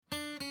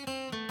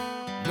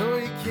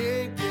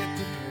can't get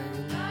to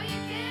heaven. No, you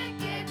can't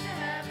get to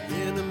heaven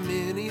In a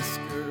mini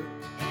skirt.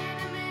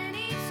 in a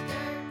mini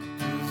skirt.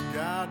 'Cause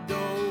God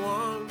don't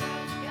want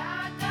 'Cause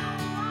God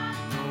don't want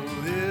no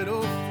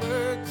little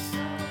flirts. no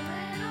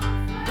little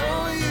No,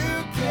 you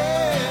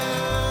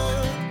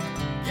can't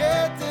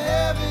get to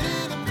heaven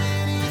in a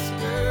mini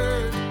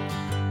skirt.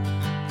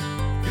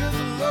 'Cause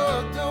the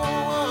Lord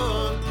don't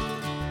want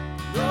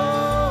no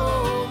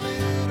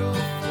little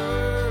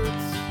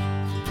flirts.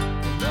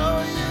 No,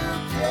 you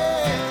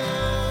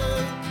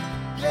can't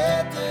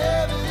get to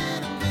heaven in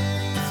a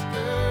mini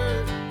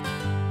skirt.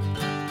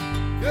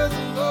 'Cause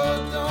the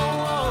Lord don't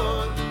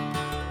want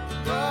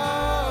no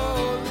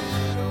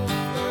little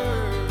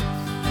flirts.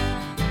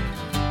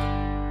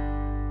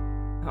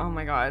 Oh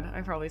my god,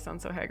 I probably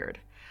sound so haggard.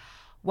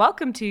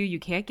 Welcome to You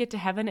Can't Get to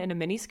Heaven in a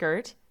Mini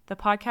Skirt, the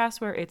podcast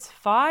where it's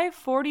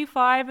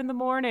 5:45 in the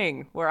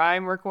morning where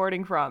I'm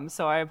recording from,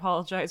 so I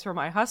apologize for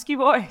my husky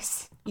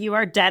voice. You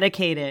are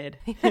dedicated.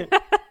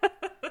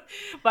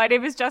 My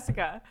name is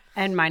Jessica.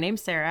 And my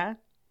name's Sarah.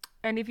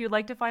 And if you'd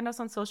like to find us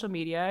on social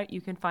media, you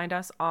can find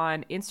us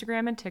on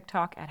Instagram and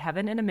TikTok at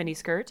Heaven in a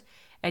Miniskirt.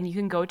 And you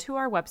can go to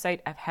our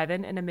website at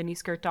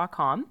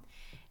heaveninaminiskirt.com.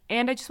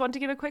 And I just want to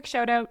give a quick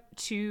shout out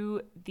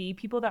to the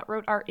people that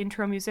wrote our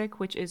intro music,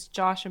 which is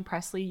Josh and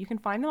Presley. You can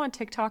find them on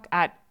TikTok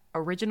at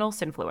Original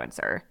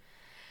Sinfluencer.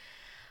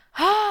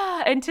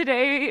 And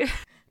today,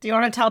 Do you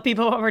want to tell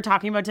people what we're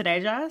talking about today,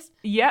 Jess?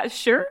 yeah,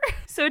 sure.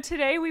 So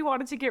today we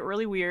wanted to get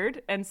really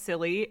weird and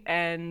silly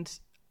and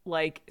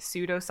like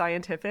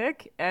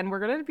pseudoscientific. And we're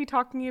going to be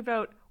talking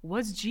about,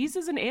 was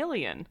Jesus an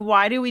alien?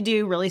 Why do we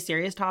do really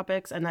serious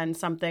topics and then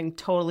something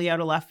totally out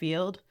of left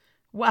field?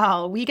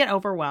 Well, we get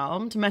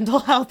overwhelmed mental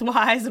health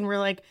wise, and we're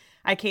like,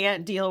 I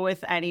can't deal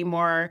with any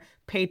more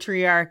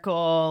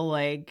patriarchal,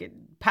 like,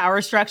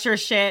 power structure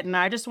shit. And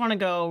I just want to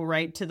go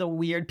right to the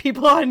weird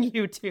people on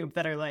YouTube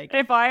that are like,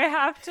 If I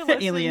have to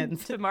listen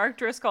Aliens. to Mark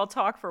Driscoll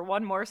talk for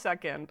one more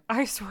second,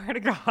 I swear to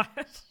God.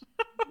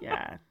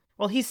 yeah.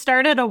 Well, he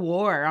started a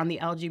war on the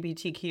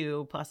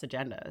LGBTQ plus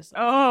agendas.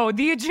 Oh,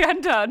 the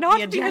agenda,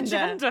 not the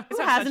agenda. Who It's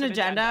has such an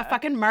agenda?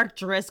 Fucking Mark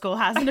Driscoll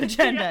has an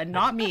agenda,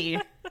 not me.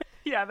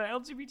 Yeah, the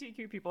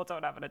LGBTQ people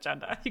don't have an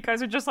agenda. You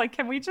guys are just like,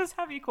 can we just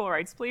have equal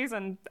rights, please,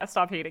 and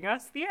stop hating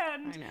us? The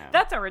end. I know.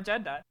 That's our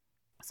agenda.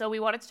 So we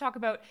wanted to talk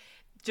about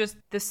just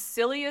the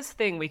silliest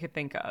thing we could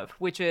think of,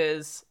 which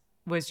is,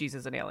 was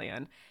Jesus an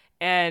alien?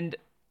 And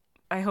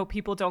I hope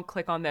people don't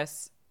click on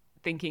this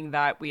thinking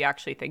that we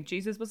actually think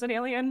Jesus was an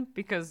alien,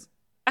 because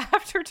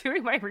after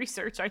doing my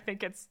research, I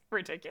think it's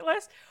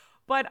ridiculous.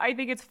 But I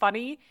think it's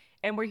funny,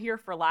 and we're here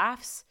for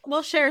laughs.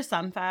 We'll share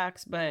some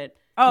facts, but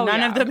Oh, none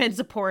yeah. of them in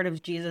support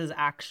of Jesus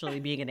actually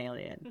being an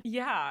alien.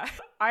 Yeah.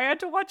 I had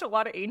to watch a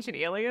lot of Ancient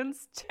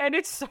Aliens, and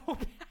it's so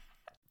bad.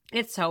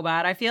 It's so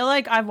bad. I feel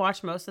like I've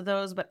watched most of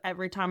those, but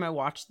every time I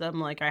watched them,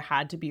 like, I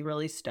had to be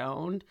really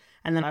stoned.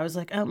 And then I was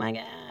like, oh my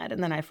God.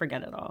 And then I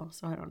forget it all.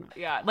 So I don't know.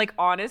 Yeah, like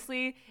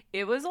honestly,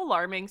 it was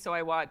alarming. So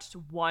I watched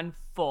one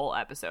full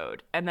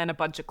episode and then a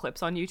bunch of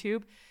clips on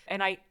YouTube.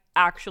 And I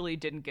actually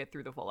didn't get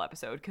through the full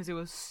episode because it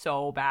was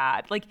so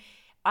bad. Like,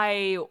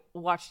 I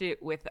watched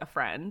it with a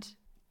friend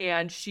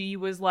and she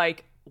was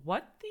like,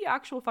 what the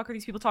actual fuck are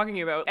these people talking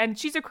about? And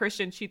she's a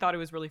Christian. She thought it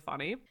was really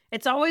funny.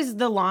 It's always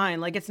the line.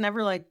 Like, it's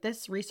never like,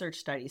 this research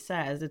study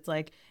says. It's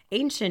like,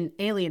 ancient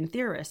alien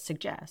theorists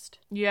suggest.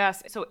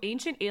 Yes. So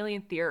ancient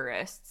alien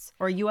theorists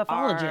Or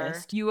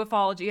ufologist.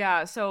 Ufology,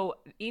 yeah. So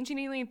ancient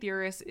alien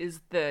theorists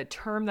is the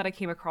term that I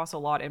came across a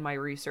lot in my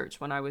research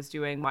when I was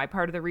doing my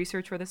part of the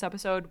research for this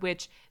episode,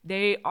 which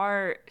they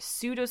are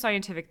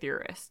pseudoscientific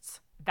theorists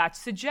that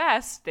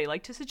suggest, they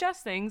like to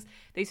suggest things.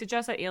 They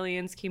suggest that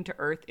aliens came to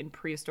Earth in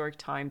prehistoric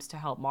times to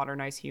help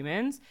modernize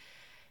humans.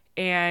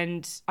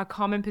 And a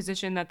common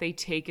position that they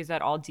take is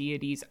that all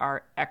deities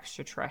are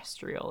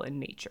extraterrestrial in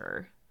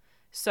nature.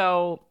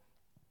 So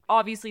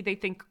obviously they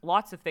think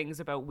lots of things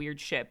about weird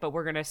shit, but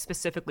we're going to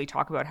specifically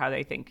talk about how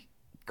they think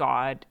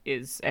God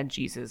is and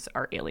Jesus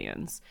are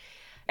aliens.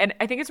 And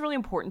I think it's really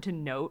important to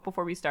note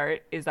before we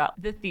start is that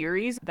the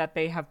theories that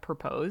they have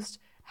proposed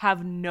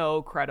have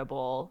no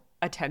credible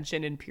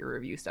attention in peer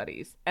review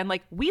studies. And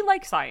like, we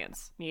like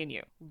science, me and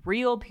you,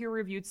 real peer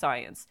reviewed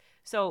science.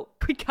 So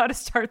we gotta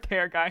start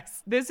there,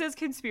 guys. This is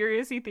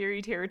conspiracy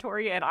theory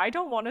territory, and I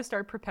don't want to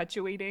start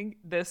perpetuating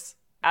this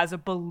as a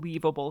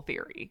believable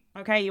theory.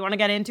 Okay, you want to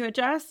get into it,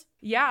 Jess?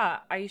 Yeah,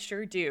 I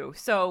sure do.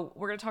 So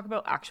we're going to talk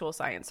about actual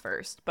science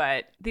first.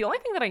 But the only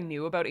thing that I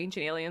knew about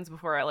ancient aliens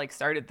before I like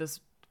started this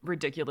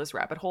ridiculous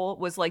rabbit hole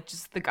was like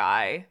just the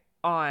guy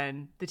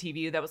on the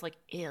TV that was like,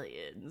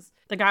 aliens.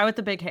 The guy with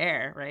the big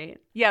hair, right?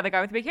 Yeah, the guy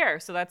with the big hair.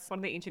 So that's one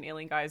of the ancient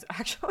alien guys.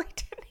 Actually,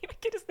 didn't even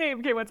get his name.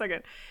 Okay, one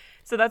second.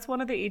 So that's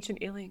one of the ancient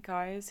alien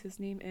guys. His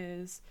name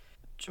is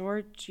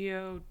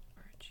Giorgio.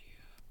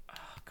 Oh,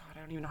 God, I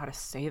don't even know how to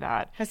say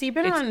that. Has he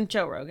been on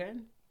Joe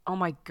Rogan? Oh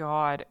my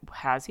God.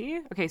 Has he?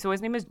 Okay, so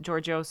his name is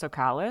Giorgio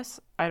Tsoukalis.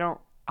 I don't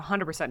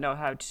 100% know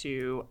how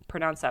to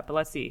pronounce that, but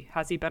let's see.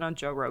 Has he been on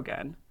Joe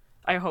Rogan?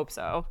 I hope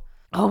so.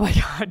 Oh my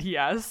God,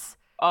 yes.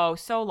 Oh,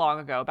 so long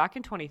ago, back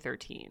in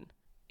 2013.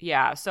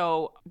 Yeah,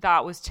 so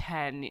that was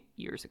 10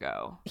 years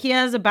ago. He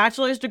has a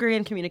bachelor's degree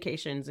in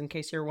communications, in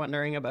case you're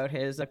wondering about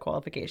his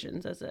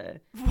qualifications as a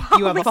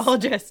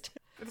ufologist.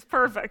 It's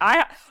perfect.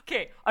 I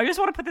just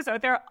want to put this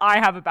out there. I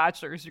have a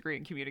bachelor's degree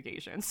in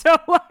communication. So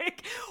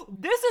like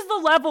this is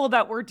the level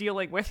that we're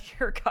dealing with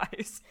here,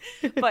 guys.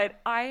 But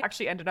I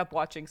actually ended up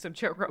watching some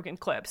Joe Rogan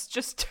clips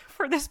just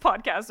for this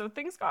podcast. So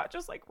things got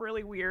just like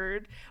really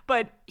weird.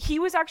 But he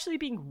was actually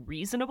being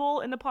reasonable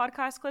in the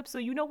podcast clip. So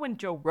you know when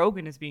Joe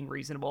Rogan is being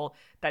reasonable,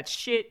 that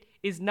shit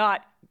is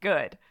not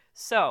good.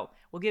 So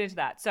we'll get into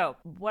that. So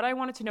what I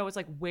wanted to know is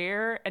like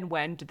where and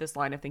when did this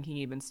line of thinking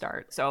even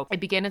start? So it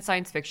began in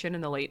science fiction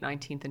in the late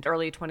 19th and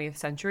early 20th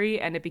century,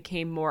 and it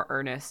became more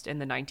earnest in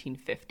the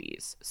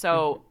 1950s.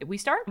 So we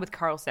start with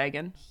Carl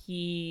Sagan.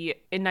 In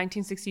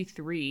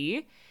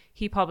 1963,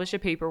 he published a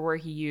paper where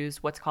he used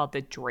what's called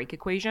the Drake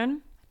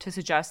equation to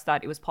suggest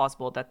that it was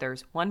possible that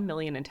there's 1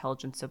 million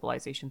intelligent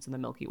civilizations in the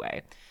Milky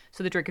Way.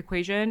 So the Drake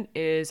equation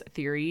is a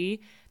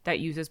theory that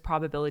uses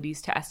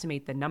probabilities to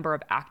estimate the number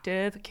of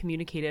active,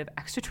 communicative,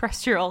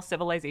 extraterrestrial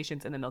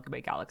civilizations in the Milky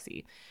Way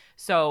galaxy.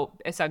 So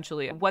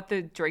essentially, what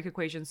the Drake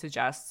equation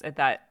suggests is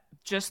that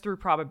just through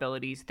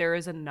probabilities, there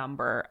is a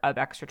number of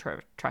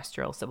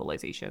extraterrestrial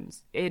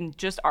civilizations in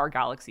just our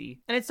galaxy.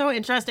 And it's so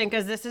interesting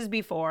because this is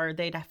before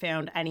they'd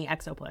found any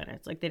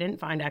exoplanets. Like they didn't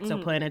find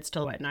exoplanets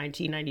till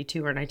 1992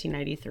 or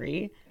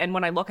 1993. And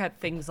when I look at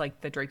things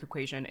like the Drake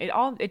equation,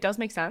 it does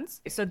make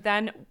sense. So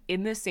then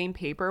in this same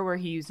paper where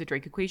he used the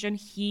Drake equation,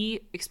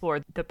 he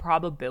explored the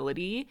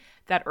probability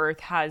that Earth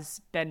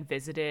has been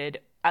visited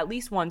at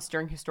least once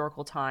during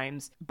historical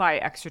times by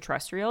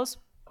extraterrestrials.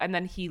 And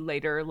then he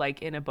later,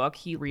 like in a book,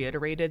 he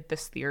reiterated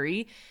this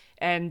theory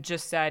and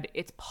just said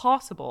it's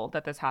possible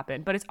that this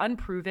happened, but it's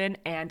unproven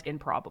and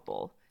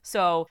improbable.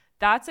 So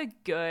that's a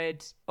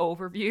good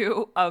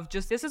overview of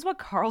just this is what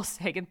Carl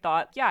Sagan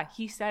thought. Yeah,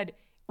 he said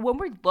when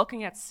we're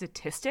looking at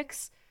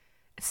statistics,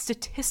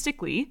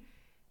 statistically,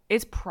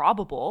 it's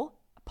possible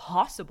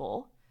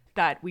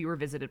that we were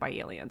visited by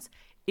aliens.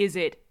 Is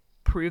it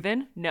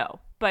proven?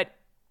 No. But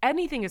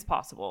anything is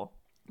possible.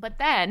 But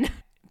then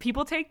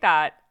people take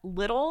that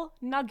little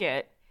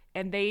nugget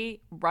and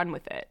they run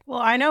with it. Well,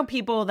 I know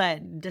people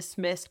that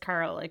dismissed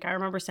Carl. Like, I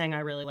remember saying I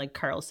really like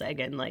Carl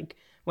Sagan, like,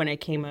 when I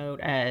came out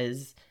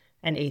as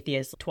an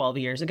atheist 12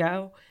 years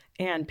ago.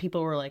 And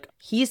people were like,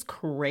 he's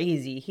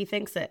crazy. He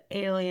thinks that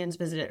aliens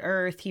visited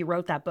Earth. He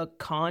wrote that book,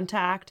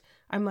 Contact.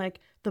 I'm like,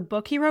 the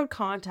book he wrote,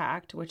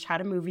 Contact, which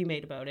had a movie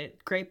made about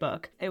it, great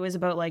book. It was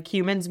about like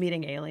humans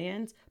meeting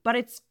aliens, but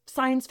it's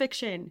science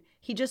fiction.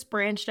 He just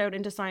branched out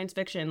into science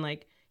fiction.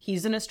 Like,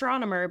 he's an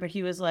astronomer, but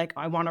he was like,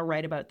 I want to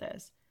write about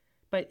this.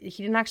 But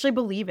he didn't actually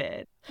believe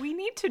it. We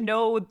need to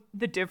know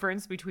the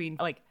difference between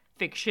like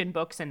fiction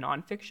books and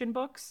nonfiction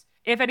books.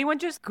 If anyone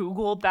just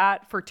Googled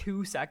that for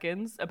 2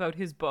 seconds about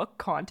his book,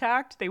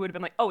 Contact, they would have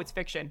been like, oh, it's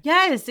fiction.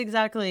 Yes,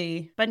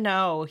 exactly. But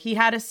no, he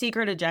had a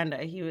secret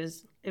agenda.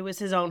 It was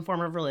his own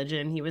form of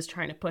religion. He was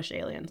trying to push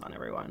aliens on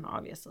everyone,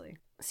 obviously.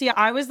 See,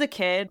 I was the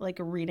kid like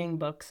reading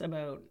books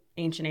about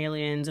ancient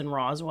aliens and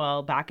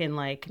Roswell back in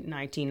like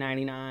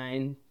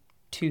 1999,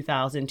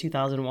 2000,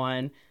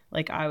 2001.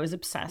 Like I was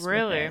obsessed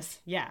with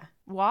this. Yeah.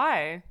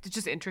 Why? It's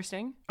just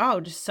interesting. Oh,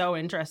 just so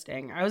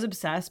interesting. I was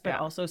obsessed, but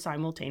also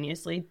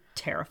simultaneously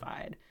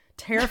terrified.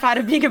 Terrified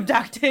of being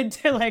abducted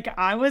to like,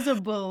 I was a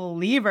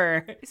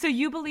believer. So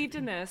you believed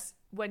in this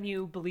when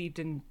you believed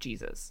in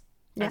Jesus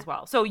as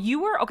well. So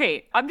you were,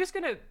 okay, I'm just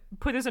going to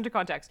put this into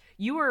context.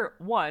 You were,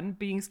 one,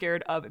 being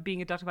scared of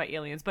being abducted by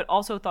aliens, but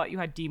also thought you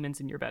had demons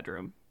in your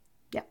bedroom.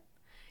 Yeah.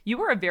 You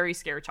were a very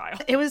scared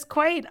child. It was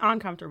quite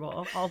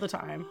uncomfortable all the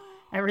time.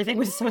 Everything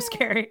was so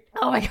scary.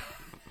 Oh my God.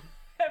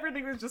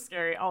 Everything was just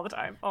scary all the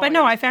time. Oh but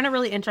no, I found it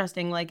really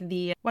interesting. Like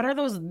what are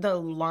the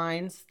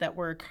lines that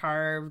were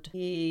carved?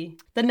 The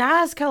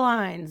Nazca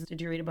lines. Did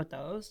you read about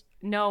those?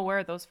 No, where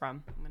are those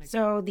from?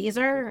 So these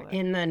are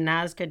in the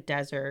Nazca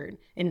Desert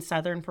in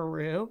southern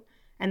Peru,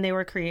 and they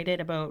were created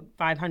about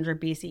 500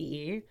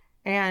 BCE.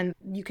 And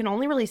you can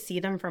only really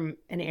see them from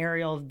an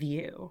aerial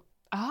view.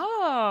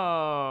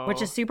 Oh.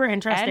 Which is super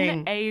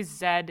interesting.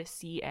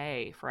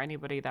 NAZCA, for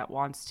anybody that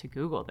wants to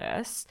Google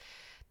this.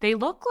 They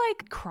look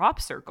like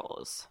crop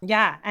circles.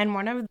 Yeah. And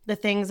one of the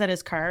things that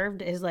is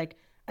carved is like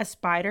a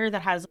spider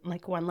that has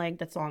like one leg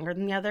that's longer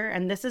than the other.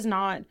 And this is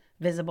not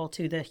visible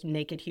to the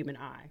naked human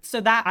eye.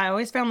 So that I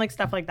always found like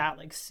stuff like that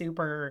like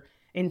super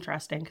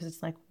interesting because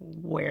it's like,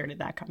 where did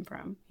that come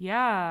from?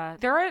 Yeah.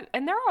 There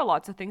are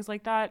lots of things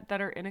like that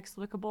that are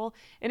inexplicable.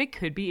 And it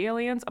could be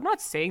aliens. I'm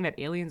not saying that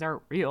aliens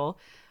aren't real.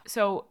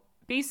 So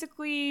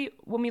basically,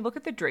 when we look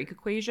at the Drake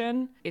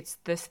equation, it's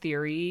this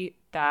theory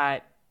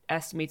that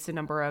estimates the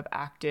number of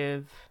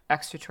active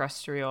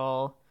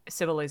extraterrestrial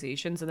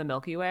civilizations in the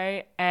Milky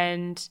Way.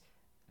 And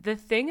the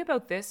thing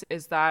about this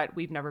is that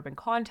we've never been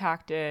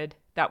contacted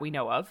that we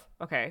know of.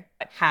 Okay.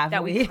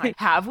 Have we?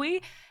 Have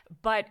we?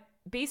 But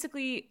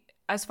basically,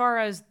 as far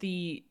as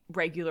the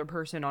regular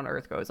person on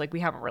Earth goes, like we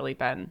haven't really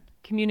been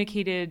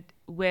communicated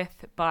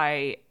with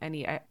by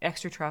any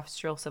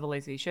extraterrestrial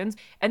civilizations.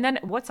 And then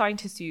what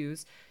scientists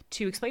use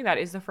to explain that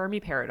is the Fermi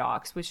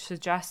paradox, which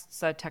suggests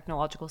that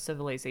technological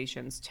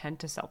civilizations tend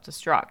to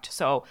self-destruct.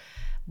 So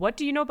what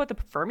do you know about the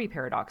Fermi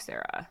paradox,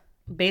 Sarah?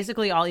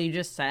 Basically all you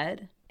just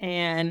said.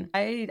 And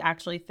I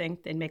actually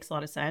think it makes a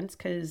lot of sense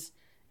because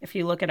if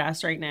you look at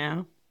us right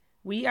now,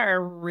 we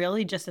are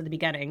really just at the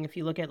beginning. If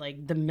you look at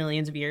like the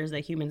millions of years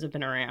that humans have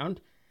been around,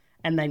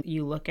 and then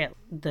you look at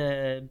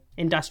the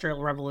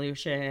Industrial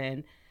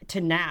Revolution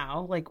to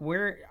now, like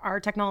our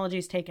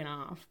technology's taken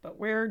off, but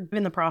we're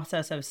in the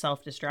process of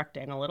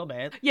self-destructing a little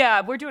bit.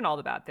 Yeah, we're doing all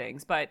the bad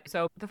things. But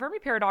so the Fermi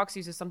paradox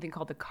uses something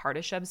called the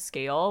Kardashev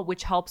scale,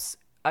 which helps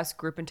us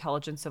group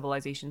intelligent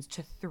civilizations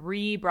to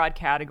 3 broad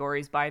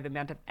categories by the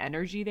amount of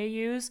energy they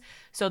use.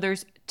 So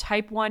there's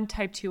type 1,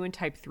 type 2, and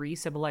type 3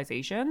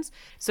 civilizations.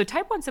 So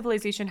type 1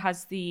 civilization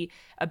has the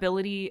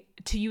ability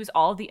to use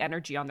all of the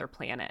energy on their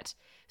planet.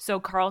 So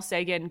Carl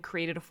Sagan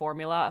created a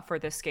formula for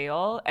this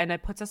scale, and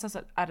it puts us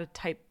at a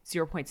type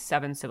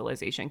 0.7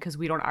 civilization because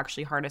we don't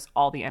actually harness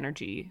all the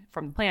energy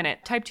from the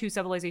planet. Type 2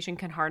 civilization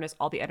can harness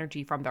all the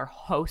energy from their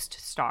host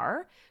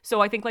star.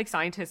 So I think like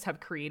scientists have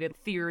created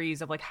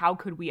theories of like how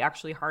could we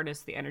actually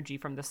harness the energy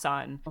from the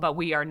sun, but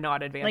we are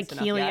not advanced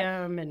enough like yet.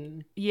 helium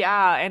and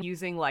Yeah, and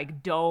using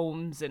like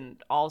domes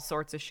and all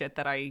sorts of shit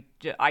that I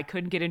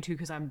couldn't get into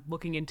because I'm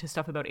looking into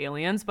stuff about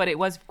aliens, but it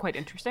was quite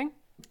interesting.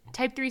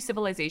 Type 3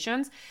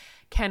 civilizations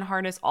can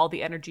harness all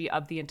the energy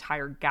of the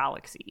entire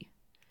galaxy.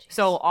 Jeez.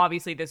 So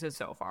obviously this is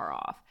so far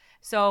off.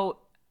 So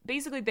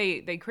basically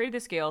they created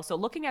this scale. So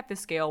looking at this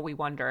scale, we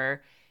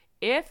wonder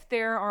if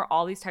there are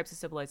all these types of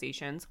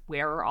civilizations,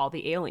 where are all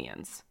the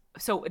aliens?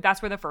 So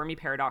that's where the Fermi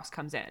paradox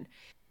comes in.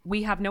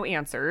 We have no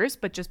answers,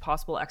 but just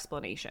possible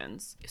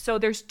explanations. So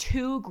there's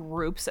 2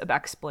 groups of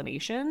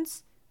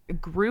explanations.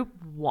 Group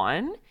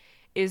 1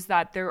 is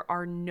that there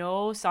are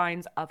no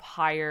signs of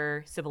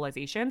higher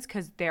civilizations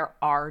because there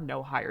are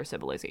no higher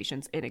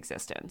civilizations in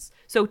existence.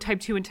 So type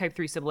 2 and type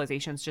 3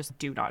 civilizations just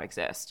do not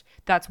exist.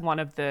 That's one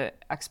of the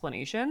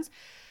explanations.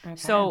 Okay.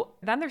 So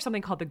then there's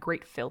something called the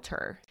Great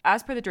Filter.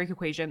 As per the Drake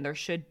equation, there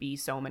should be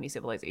so many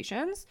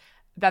civilizations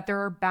that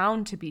there are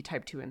bound to be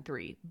type 2 and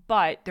 3.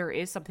 But there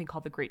is something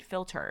called the Great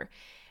Filter.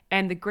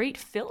 And the Great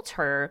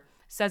Filter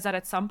says that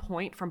at some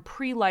point from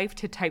pre-life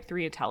to type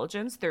 3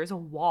 intelligence, there's a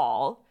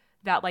wall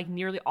that like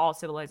nearly all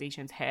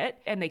civilizations hit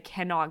and they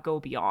cannot go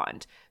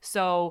beyond.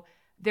 So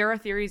there are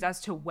theories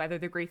as to whether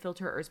the Great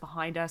Filter is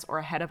behind us or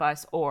ahead of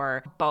us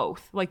or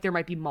both. Like there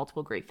might be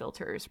multiple Great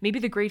Filters. Maybe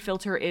the Great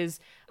Filter is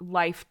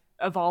life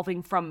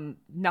evolving from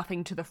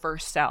nothing to the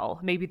first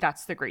cell. Maybe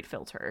that's the Great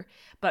Filter.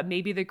 But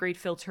maybe the Great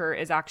Filter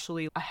is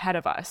actually ahead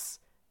of us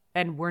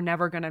and we're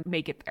never going to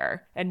make it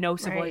there. And no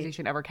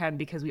civilization ever can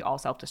because we all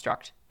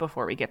self-destruct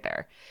before we get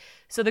there.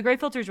 So the Great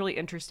Filter is really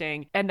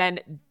interesting. And then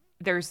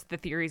there's the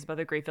theories about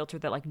the Great Filter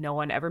that like no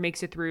one ever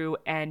makes it through,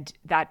 and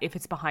that if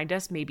it's behind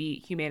us, maybe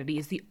humanity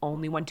is the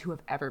only one to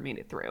have ever made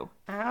it through.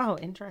 Oh,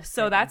 interesting.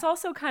 So that's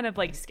also kind of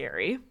like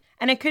scary.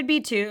 And it could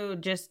be too,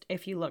 just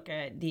if you look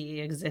at the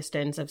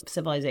existence of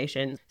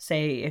civilization,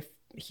 say if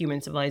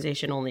human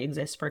civilization only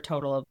exists for a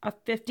total of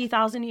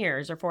 50,000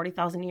 years or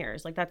 40,000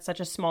 years, like that's such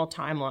a small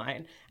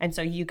timeline. And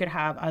so you could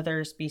have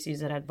other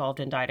species that had evolved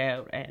and died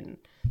out. And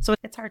so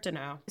it's hard to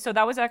know. So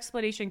that was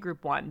explanation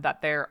group 1,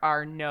 that there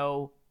are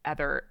no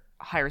other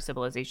higher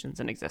civilizations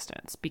in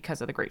existence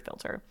because of the Great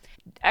Filter.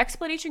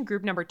 Explanation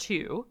group number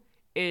 2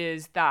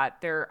 is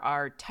that there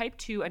are type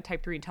 2 and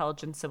type 3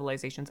 intelligent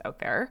civilizations out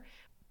there,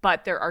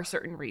 but there are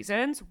certain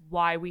reasons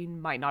why we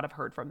might not have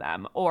heard from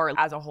them, or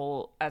as a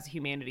whole, as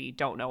humanity,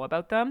 don't know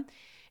about them.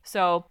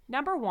 So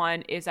number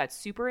 1 is that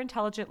super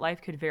intelligent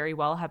life could very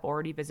well have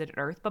already visited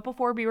Earth, but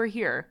before we were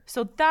here.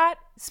 So that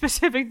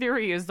specific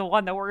theory is the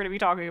one that we're going to be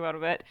talking about a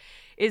bit,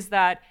 is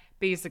that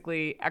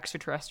basically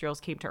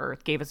extraterrestrials came to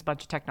Earth, gave us a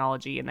bunch of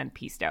technology, and then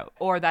peaced out.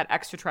 Or that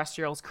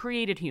extraterrestrials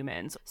created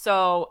humans.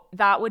 So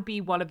that would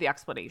be one of the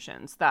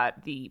explanations,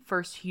 that the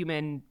first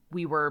human,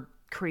 we were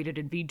created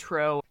in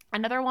vitro.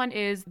 Another one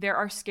is there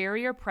are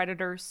scarier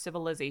predator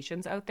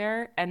civilizations out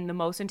there, and the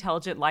most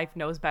intelligent life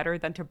knows better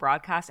than to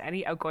broadcast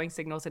any outgoing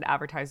signals and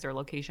advertise their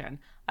location.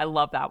 I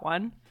love that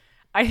one.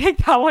 I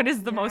think that one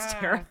is the most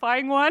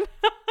terrifying one.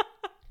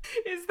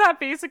 Is that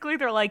basically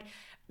they're like,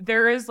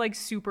 there is like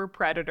super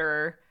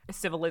predator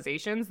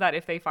civilizations that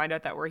if they find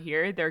out that we're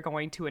here, they're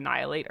going to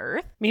annihilate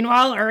Earth.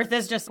 Meanwhile, Earth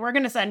is just, we're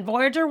going to send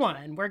Voyager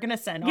 1. We're going to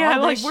send all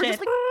like this we're shit. just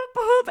like,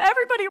 boop, boop,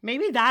 everybody.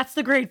 Maybe that's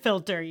the Great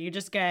Filter. You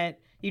just get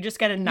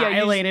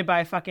annihilated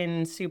by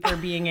fucking super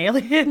being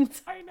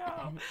aliens. I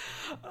know.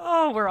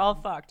 Oh, we're all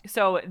fucked.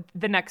 So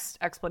the next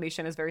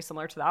explanation is very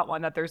similar to that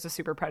one, that there's a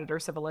super predator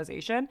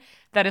civilization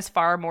that is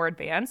far more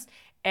advanced,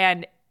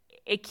 and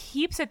it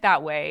keeps it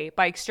that way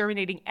by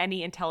exterminating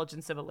any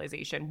intelligent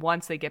civilization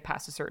once they get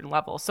past a certain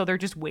level. So they're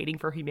just waiting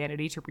for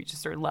humanity to reach a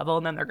certain level,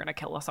 and then they're going to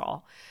kill us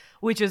all,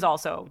 which is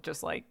also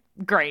just like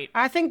great.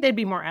 I think they'd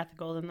be more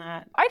ethical than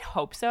that. I'd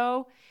hope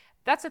so.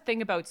 That's the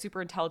thing about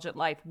super intelligent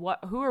life.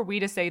 Who are we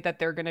to say that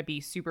they're going to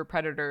be super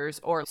predators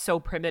or so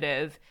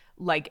primitive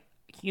like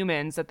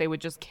humans that they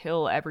would just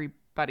kill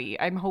everybody.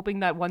 I'm hoping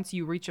that once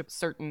you reach a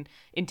certain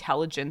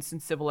intelligence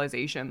and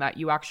civilization that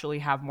you actually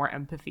have more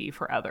empathy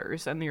for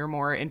others and you're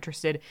more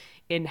interested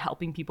in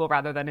helping people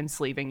rather than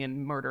enslaving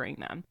and murdering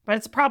them. But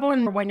it's a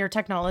problem when your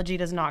technology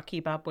does not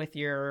keep up with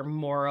your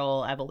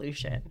moral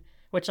evolution,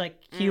 which like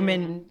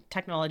human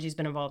technology has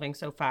been evolving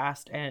so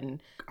fast,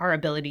 and our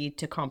ability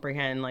to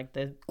comprehend like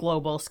the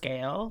global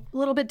scale, a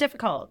little bit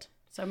difficult.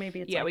 So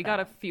maybe it's We got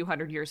a few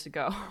hundred years to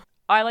go.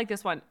 I like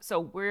this one. So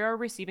we're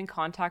receiving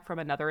contact from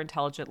another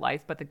intelligent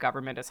life, but the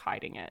government is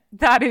hiding it.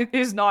 That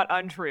is not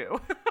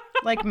untrue.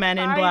 like Men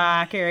in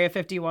Black, Area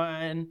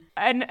 51.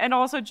 And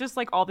also just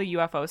like all the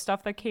UFO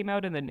stuff that came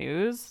out in the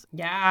news.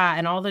 Yeah,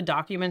 and all the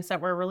documents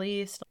that were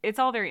released. It's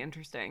all very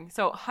interesting.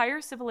 So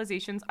higher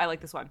civilizations, I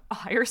like this one.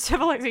 Higher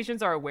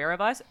civilizations are aware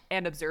of us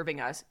and observing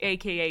us,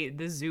 aka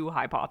the zoo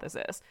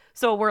hypothesis.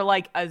 So we're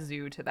like a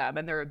zoo to them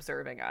and they're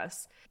observing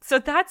us. So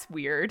that's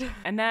weird.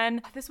 And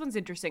then this one's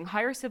interesting.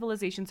 Higher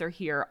civilizations are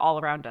here all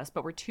around us,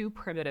 but we're too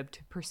primitive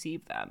to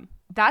perceive them.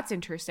 That's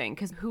interesting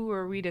because who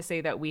are we to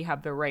say that we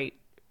have the right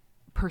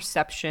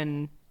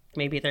perception?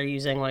 Maybe they're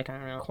using like, I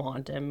don't know,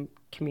 quantum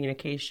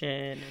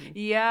communication.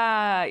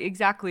 Yeah,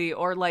 exactly.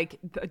 Or like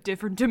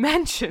different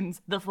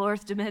dimensions, the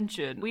fourth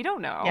dimension. We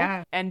don't know.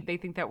 Yeah. And they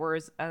think that we're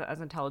as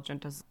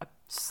intelligent as a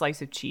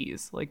slice of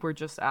cheese. Like we're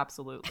just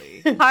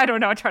absolutely, I don't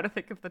know. I'm trying to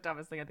think of the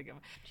dumbest thing I think of.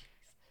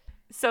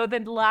 So the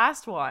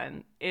last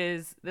one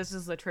is, this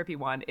is a trippy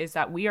one, is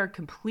that we are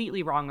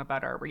completely wrong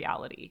about our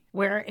reality.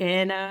 We're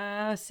in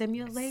a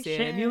simulation.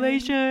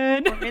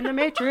 Simulation. We're in the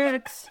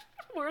Matrix.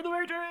 We're the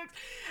Matrix.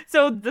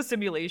 So the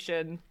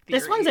simulation theory.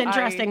 This one's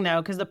interesting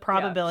though, because the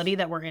probability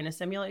that we're in a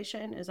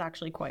simulation is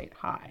actually quite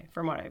high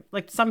from what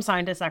like some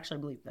scientists actually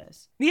believe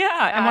this.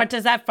 Yeah. And what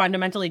does that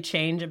fundamentally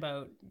change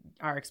about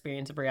our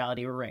experience of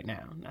reality right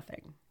now?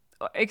 Nothing.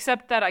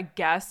 Except that I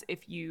guess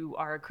if you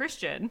are a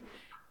Christian,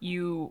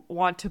 you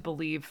want to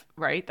believe,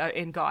 right, that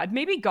in God.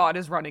 Maybe God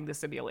is running the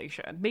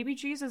simulation. Maybe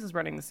Jesus is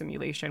running the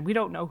simulation. We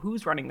don't know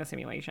who's running the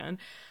simulation,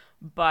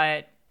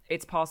 but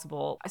it's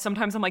possible.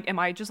 Sometimes I'm like, am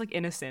I just like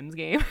in a Sims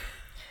game?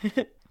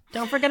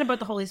 Don't forget about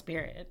the Holy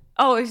Spirit.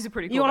 Oh, he's a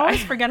pretty cool You guy.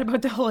 always forget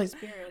about the Holy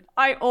Spirit.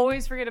 I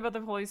always forget about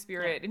the Holy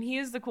Spirit, and he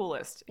is the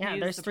coolest. Yeah, He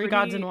is there's the three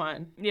gods in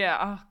one. Yeah,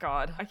 oh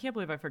God. I can't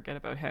believe I forget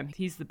about him.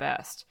 He's the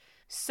best.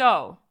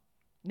 So,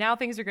 now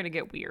things are going to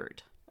get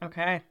weird.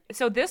 Okay.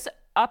 So this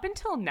up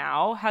until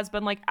now has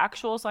been like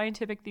actual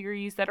scientific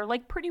theories that are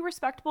like pretty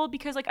respectable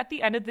because like at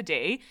the end of the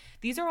day,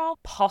 these are all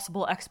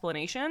possible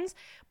explanations,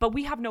 but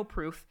we have no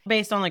proof.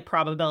 Based on like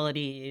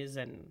probabilities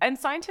And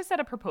scientists that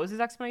have proposed these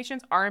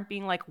explanations aren't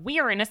being like, we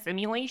are in a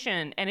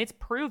simulation and it's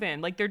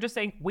proven. Like they're just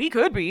saying, we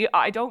could be,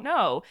 I don't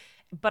know.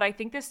 But I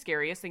think the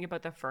scariest thing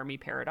about the Fermi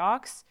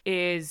paradox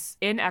is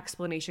in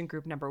explanation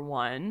group number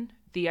 1,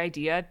 the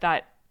idea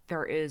that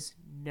there is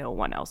no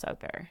one else out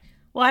there.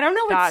 Well, I don't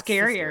know what's That's the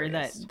scarier,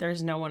 that scariest.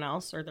 there's no one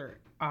else or there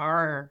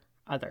are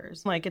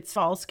others. Like, it's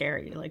all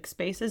scary. Like,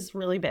 space is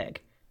really big.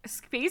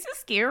 Space is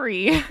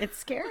scary. It's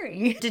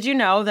scary. Did you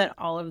know that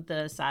all of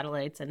the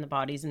satellites and the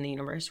bodies in the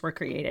universe were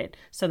created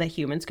so that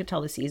humans could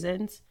tell the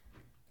seasons?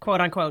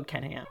 Quote unquote,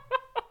 Ken Ham.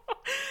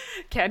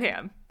 Ken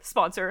Ham,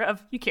 sponsor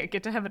of You Can't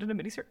Get to Heaven in a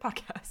Minicert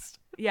podcast.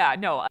 Yeah,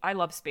 no, I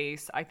love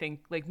space. I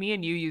think like me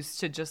and you used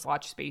to just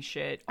watch space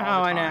shit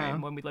all the I time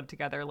know. when we lived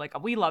together. Like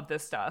we love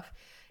this stuff.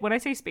 When I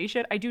say space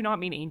shit, I do not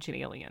mean Ancient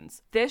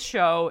Aliens. This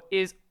show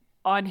is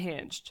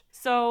unhinged.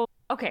 So,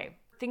 okay,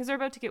 things are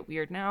about to get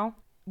weird now.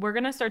 We're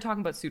going to start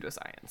talking about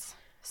pseudoscience.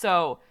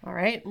 So, All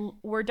right.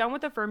 we're done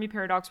with the Fermi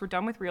paradox. We're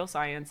done with real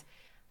science.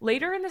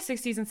 Later in the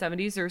 60s and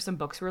 70s, there were some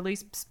books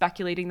released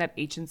speculating that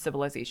ancient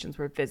civilizations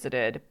were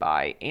visited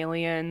by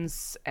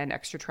aliens and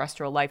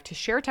extraterrestrial life to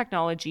share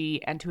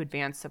technology and to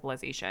advance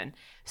civilization.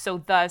 So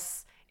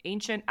thus,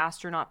 ancient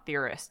astronaut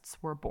theorists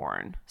were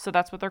born. So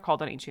that's what they're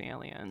called on Ancient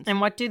Aliens. And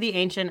what do the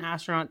ancient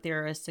astronaut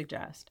theorists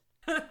suggest?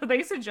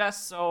 They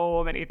suggest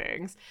so many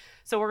things.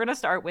 So we're going to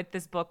start with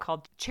this book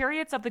called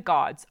Chariots of the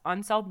Gods,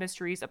 Unsolved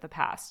Mysteries of the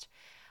Past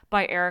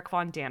by Eric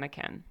von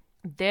Daniken.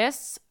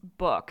 This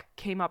book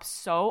came up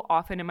so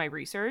often in my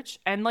research,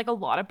 and like a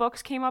lot of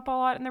books came up a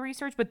lot in the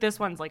research, but this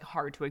one's like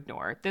hard to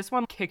ignore. This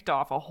one kicked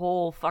off a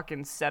whole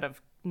fucking set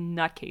of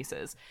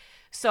nutcases.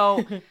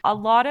 So a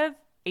lot of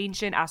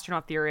ancient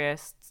astronaut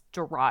theorists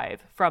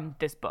derive from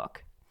this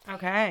book.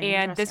 Okay.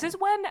 And this is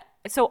when,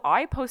 so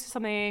I posted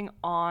something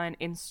on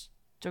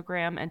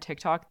Instagram and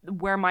TikTok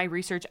where my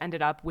research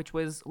ended up, which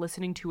was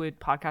listening to a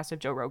podcast of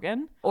Joe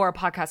Rogan or a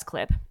podcast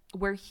clip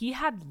where he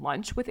had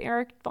lunch with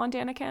Eric von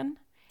Daniken.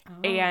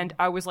 And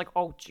I was like,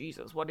 oh,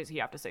 Jesus, what does he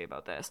have to say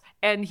about this?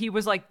 And he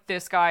was like,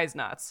 this guy's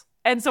nuts.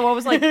 And so I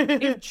was like,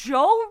 if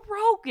Joe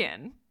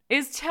Rogan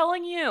is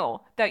telling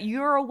you that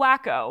you're a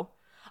wacko,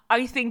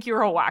 I think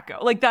you're a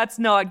wacko. Like, that's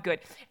not good.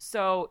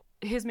 So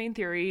his main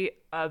theory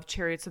of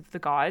Chariots of the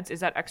Gods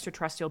is that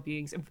extraterrestrial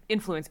beings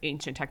influence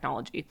ancient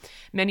technology.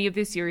 Many of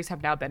these theories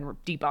have now been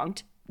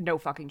debunked. No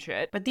fucking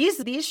shit. But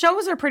these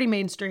shows are pretty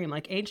mainstream.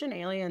 Like Ancient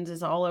Aliens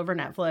is all over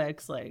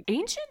Netflix. Like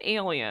Ancient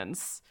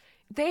Aliens,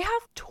 they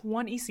have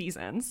 20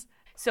 seasons.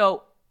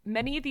 So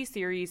many of these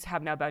theories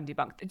have now been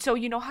debunked. So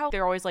you know how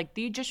they're always like,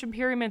 the Egyptian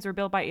pyramids were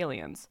built by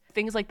aliens,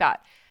 things like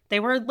that. They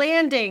were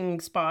landing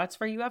spots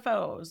for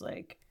UFOs.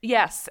 Like,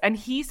 Yes, and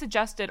he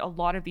suggested a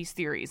lot of these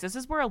theories. This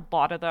is where a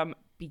lot of them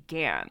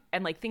began.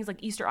 And like things like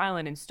Easter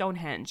Island and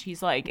Stonehenge,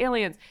 he's like,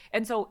 aliens.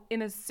 And so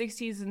in the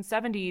 60s and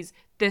 70s,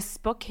 this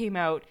book came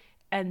out,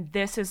 and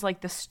this is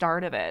like the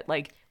start of it.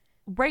 Like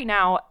right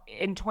now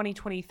in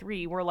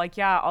 2023, we're like,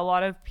 yeah, a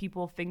lot of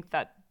people think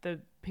that the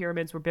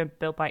pyramids were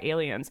built by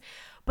aliens.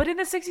 But in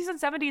the 60s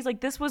and 70s, like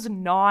this was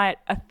not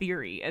a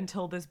theory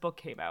until this book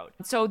came out.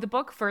 So the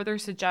book further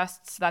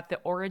suggests that the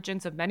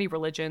origins of many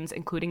religions,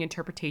 including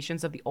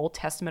interpretations of the Old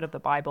Testament of the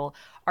Bible,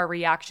 are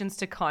reactions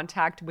to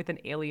contact with an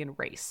alien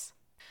race.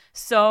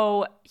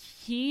 So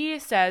he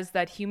says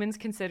that humans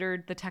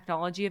considered the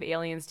technology of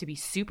aliens to be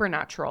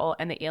supernatural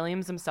and the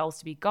aliens themselves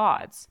to be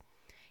gods.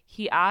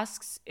 He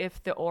asks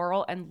if the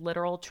oral and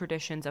literal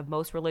traditions of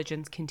most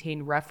religions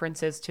contain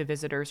references to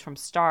visitors from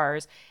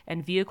stars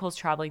and vehicles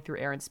traveling through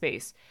air and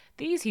space.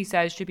 These, he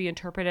says, should be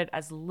interpreted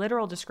as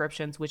literal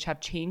descriptions which have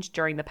changed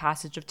during the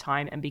passage of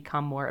time and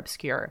become more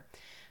obscure.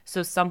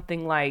 So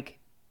something like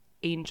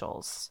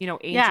angels,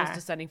 angels Yeah.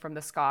 descending from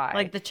the sky.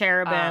 like the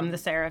cherubim, the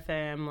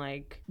seraphim,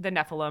 like the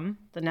Nephilim.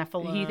 the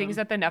Nephilim. He thinks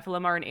that the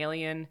Nephilim are an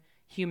alien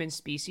human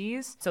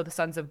species. So the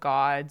sons of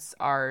gods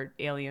are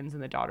aliens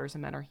and the daughters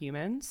of men are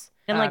humans.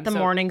 And like the so-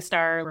 morning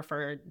star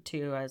referred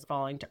to as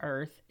falling to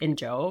earth in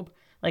Job.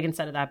 Like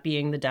instead of that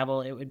being the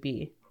devil, it would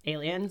be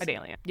aliens. An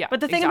alien. Yeah. But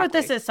the thing about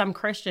this exactly. is some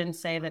Christians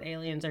say that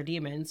aliens are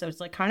demons. So it's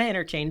like kind of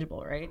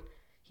interchangeable, right?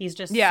 He's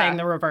just Yeah. saying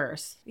the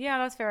reverse. Yeah,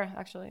 that's fair,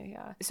 actually.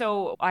 Yeah.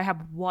 So I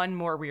have one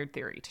more weird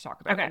theory to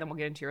talk about, Okay. and then we'll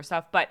get into your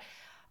stuff. But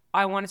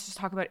I wanted to just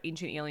talk about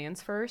Ancient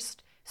Aliens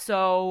first.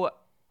 So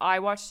I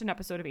watched an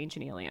episode of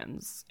Ancient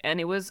Aliens,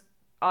 and it was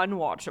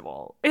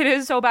unwatchable. It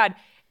is so bad.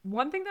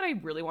 One thing that I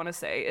really want to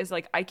say is,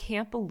 like, I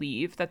can't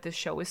believe that this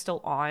show is still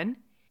on.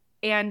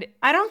 And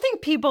I don't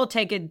think people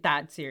take it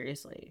that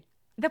seriously.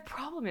 the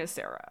problem is,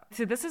 Sarah,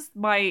 so this is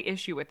my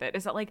issue with it,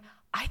 is that, like,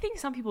 I think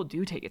some people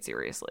do take it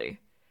seriously.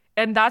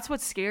 And that's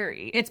what's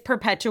scary. It's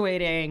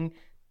perpetuating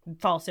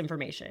false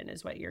information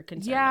is what you're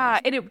concerned Yeah,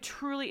 with. and it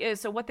truly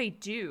is. So what they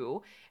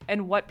do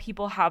and what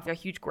people have a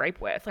huge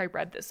gripe with, I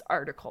read this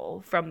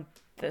article from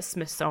the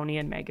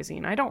Smithsonian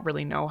magazine. I don't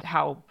really know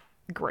how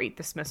great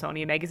the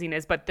Smithsonian magazine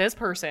is, but this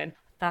person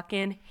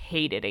fucking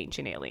hated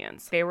Ancient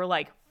Aliens. They were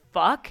like,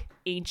 fuck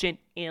Ancient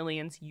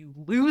Aliens, you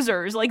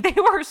losers. Like, they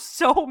were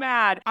so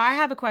mad. I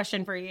have a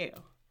question for you.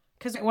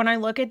 Because when I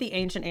look at the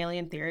ancient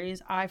alien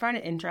theories, I find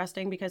it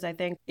interesting because I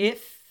think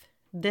if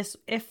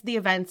the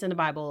events in the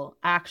Bible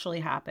actually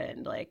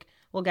happened, like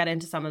we'll get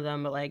into some of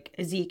them, but like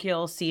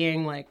Ezekiel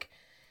seeing like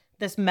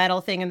this metal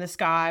thing in the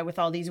sky with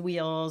all these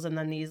wheels and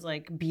then these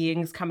like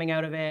beings coming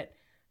out of it.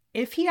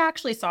 If he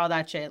actually saw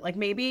that shit, like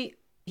maybe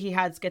he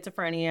had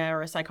schizophrenia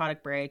or a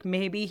psychotic break,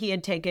 maybe he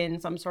had taken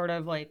some sort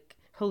of like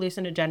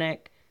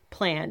hallucinogenic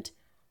plant,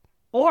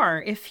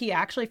 or if he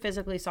actually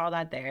physically saw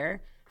that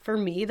there, for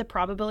me, the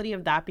probability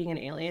of that being an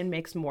alien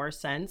makes more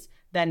sense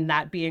than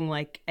that being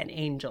like an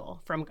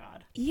angel from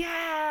God.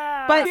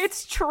 Yeah, But-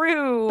 it's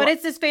true. But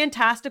it's this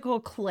fantastical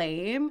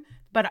claim,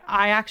 but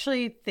I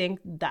actually think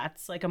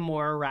that's like a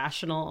more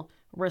rational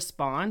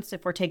response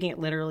if we're taking it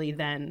literally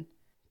then.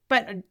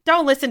 But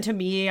don't listen to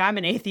me. I'm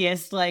an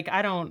atheist. Like,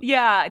 I don't.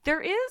 Yeah,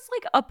 there is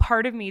like a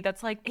part of me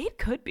that's like, it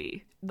could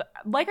be.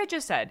 Like I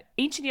just said,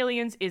 Ancient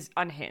Aliens is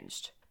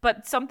unhinged.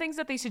 But some things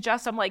that they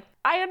suggest, I'm like,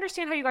 I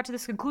understand how you got to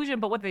this conclusion,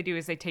 but what they do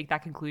is they take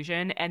that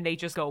conclusion and they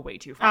just go way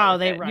too far. Oh,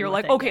 with they it. run You're with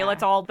like, it, okay,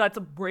 yeah. let's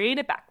rein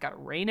it back. Gotta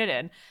rein it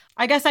in.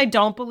 I guess I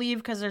don't believe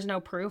because there's no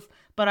proof,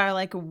 but I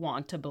like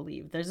want to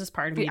believe. There's this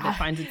part of me that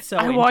finds it so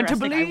I want to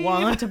interesting. I believe.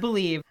 want to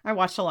believe. I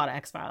watched a lot of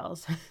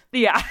X-Files.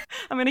 Yeah,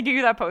 I'm gonna give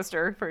you that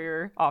poster for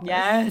your office.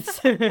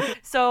 Yes.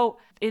 So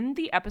in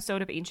the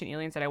episode of Ancient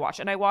Aliens that I watched,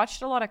 and I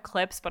watched a lot of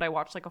clips, but I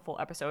watched like a full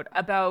episode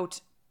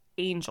about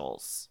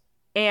angels.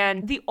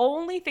 And the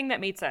only thing that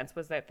made sense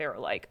was that they were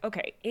like,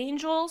 okay,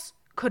 angels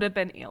could have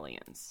been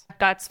aliens.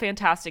 That's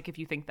fantastic if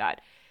you think that.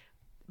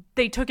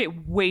 They took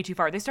it way too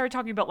far. They started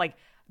talking about like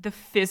the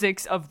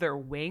physics of their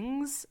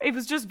wings. It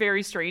was just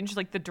very strange,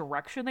 like the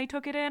direction they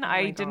took it in.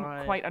 I didn't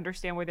God. quite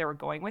understand where they were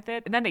going with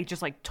it. And then they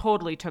just like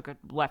totally took a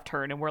left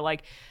turn and were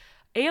like,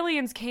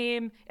 aliens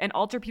came and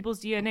altered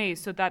people's DNA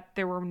so that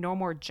there were no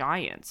more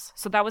giants.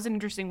 So that was an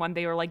interesting one.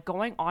 They were like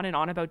going on and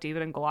on about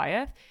David and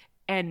Goliath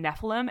and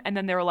Nephilim, and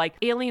then they were like,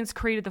 aliens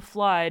created the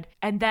flood,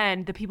 and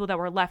then the people that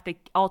were left, they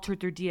altered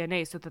their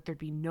DNA so that there'd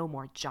be no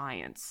more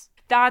giants.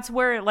 That's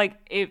where like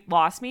it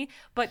lost me.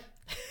 But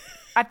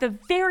at the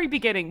very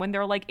beginning, when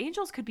they're like,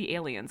 angels could be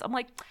aliens, I'm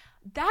like,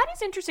 that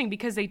is interesting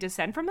because they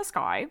descend from the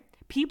sky.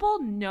 People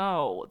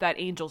know that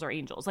angels are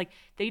angels. Like,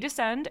 they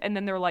descend and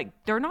then they're like,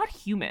 they're not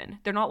human.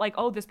 They're not like,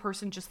 oh, this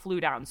person just flew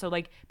down. So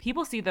like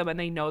people see them and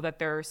they know that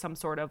they're some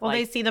sort of Well,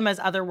 like, they see them as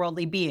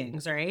otherworldly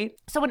beings, right?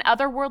 so an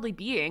otherworldly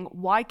being,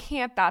 why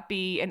can't that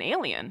be an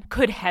alien?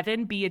 Could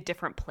heaven be a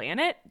different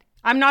planet?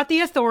 I'm not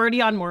the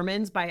authority on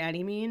Mormons by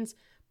any means,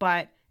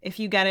 but if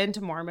you get into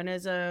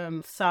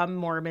Mormonism, some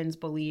Mormons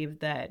believe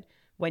that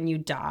when you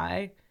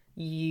die,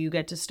 you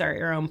get to start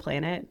your own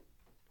planet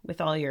with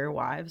all your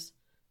wives.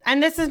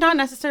 And this is not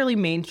necessarily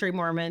mainstream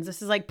Mormons.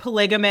 This is like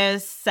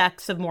polygamous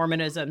sects of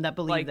Mormonism that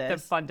believe Like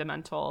this. the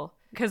fundamental,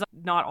 because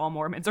not all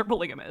Mormons are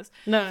polygamous.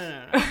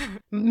 No.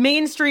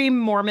 Mainstream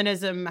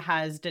Mormonism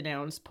has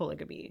denounced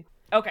polygamy.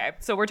 Okay,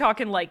 so we're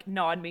talking like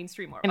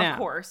non-mainstream Mormon, Yeah. of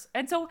course.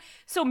 And so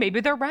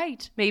maybe they're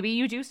right. Maybe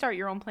you do start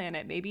your own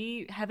planet.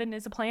 Maybe heaven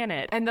is a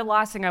planet. And the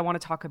last thing I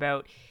want to talk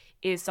about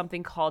is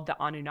something called the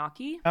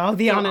Anunnaki. Oh,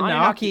 the So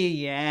Anunnaki.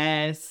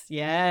 Yes.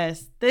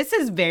 This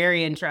is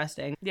very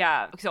interesting.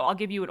 Yeah, so I'll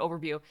give you an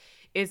overview.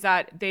 Is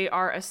that they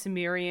are a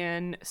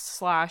Sumerian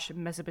 /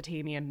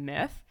 Mesopotamian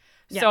myth.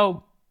 Yeah.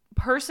 So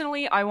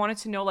personally, I wanted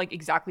to know like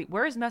exactly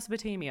where is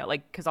Mesopotamia?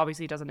 Like, because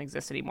obviously it doesn't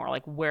exist anymore.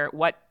 Like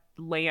what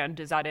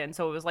land is that in?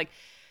 So it was like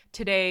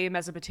today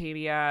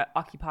Mesopotamia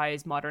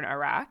occupies modern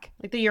Iraq.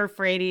 Like the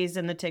Euphrates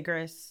and the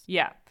Tigris.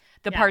 Yeah.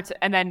 The Yeah. parts,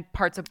 and then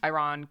parts of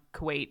Iran,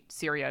 Kuwait,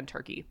 Syria, and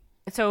Turkey.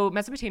 So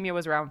Mesopotamia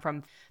was around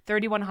from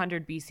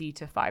 3100 BC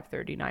to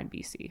 539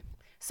 BC.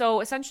 So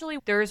essentially,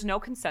 there is no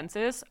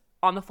consensus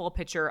on the full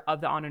picture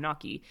of the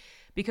Anunnaki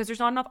because there's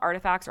not enough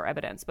artifacts or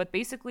evidence. But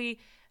basically,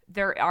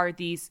 there are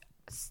these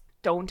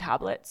stone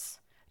tablets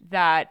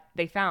that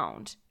they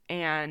found,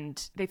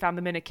 and they found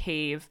them in a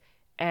cave,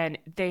 and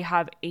they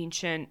have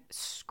ancient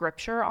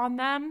scripture on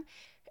them.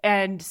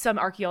 And some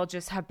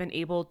archaeologists have been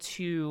able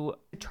to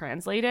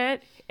translate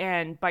it.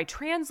 And by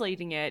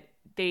translating it,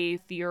 they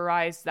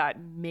theorize that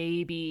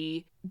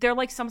maybe they're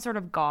like some sort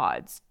of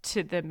gods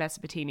to the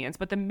Mesopotamians.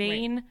 But the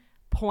main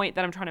point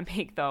that I'm trying to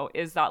make, though,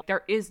 is that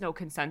there is no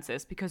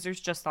consensus because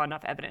there's just not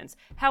enough evidence.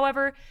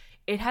 However,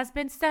 it has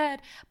been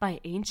said by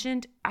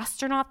ancient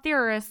astronaut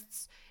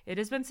theorists, it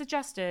has been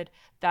suggested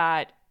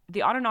that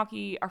the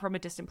Anunnaki are from a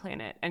distant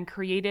planet and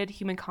created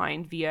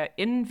humankind via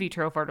in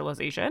vitro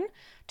fertilization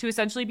to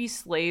essentially be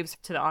slaves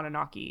to the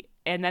Anunnaki.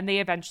 And then they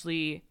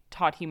eventually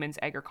taught humans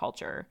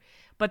agriculture.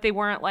 But they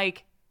weren't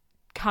like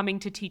coming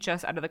to teach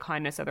us out of the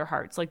kindness of their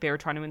hearts. Like they were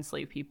trying to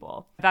enslave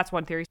people. That's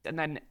one theory. And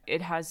then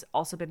it has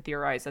also been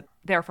theorized that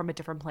they're from a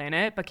different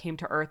planet, but came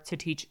to Earth to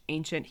teach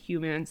ancient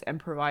humans and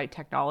provide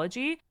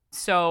technology.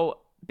 So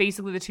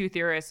basically the two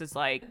theorists is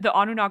like the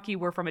Anunnaki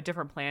were from a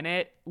different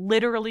planet,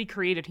 literally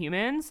created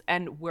humans,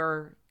 and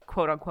were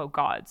quote unquote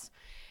gods.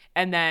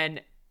 And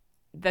then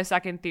the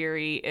second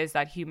theory is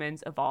that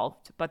humans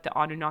evolved, but the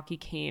Anunnaki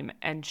came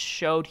and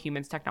showed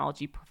humans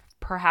technology,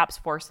 perhaps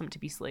forced them to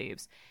be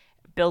slaves,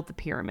 built the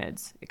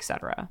pyramids,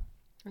 etc.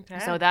 Okay.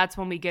 So that's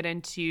when we get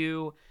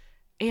into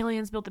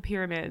aliens built the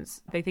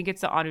pyramids. They think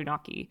it's the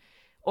Anunnaki,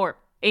 or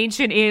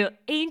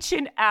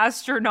ancient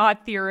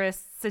astronaut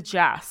theorists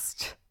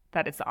suggest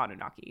that it's the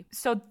Anunnaki.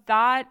 So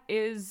that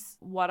is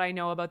what I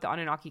know about the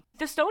Anunnaki.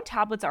 The stone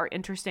tablets are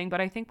interesting,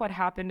 but I think what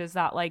happened is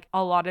that like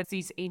a lot of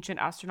these ancient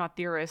astronaut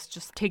theorists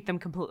just take them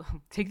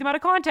out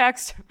of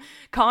context.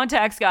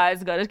 Context,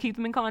 guys, gotta keep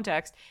them in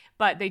context.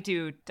 But they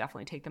do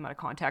definitely take them out of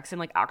context. And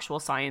like actual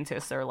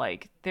scientists are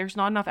like, there's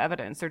not enough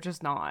evidence. They're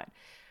just not.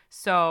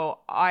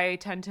 So I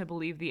tend to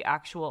believe the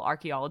actual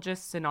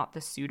archaeologists and not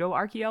the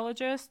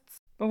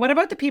pseudo-archaeologists. But what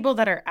about the people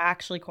that are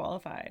actually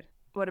qualified?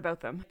 What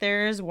about them?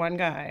 There's one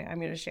guy I'm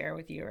going to share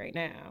with you right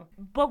now.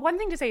 But one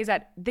thing to say is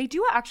that they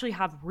do actually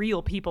have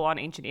real people on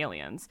Ancient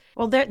Aliens.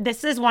 Well,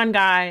 this is one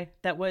guy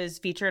that was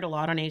featured a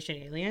lot on Ancient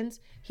Aliens.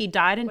 He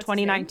died in What's his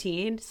name?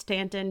 2019,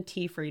 Stanton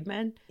T.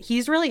 Friedman.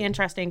 He's really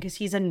interesting because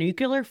he's a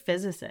nuclear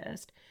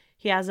physicist.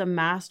 He has a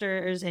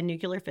master's in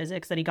nuclear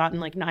physics that he got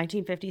in like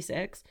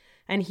 1956.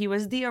 And he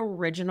was the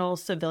original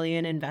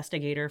civilian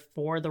investigator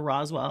for the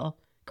Roswell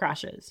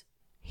crashes.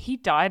 He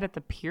died at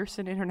the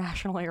Pearson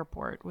International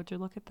Airport. Would you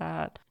look at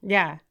that?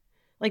 Yeah.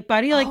 Like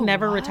Buddy like Oh,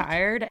 never what?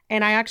 retired.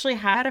 And I actually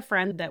had a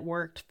friend that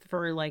worked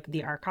for like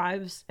the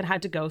archives and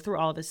had to go through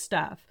all this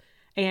stuff.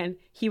 And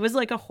he was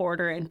like a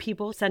hoarder, and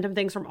people sent him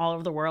things from all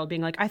over the world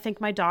being like, I think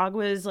my dog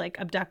was like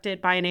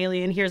abducted by an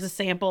alien. Here's a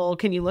sample.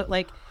 Can you look?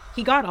 Like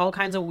he got all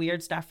kinds of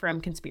weird stuff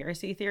from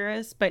conspiracy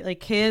theorists, but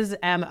like his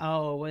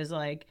MO was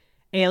like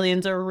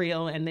aliens are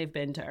real and they've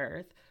been to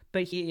Earth.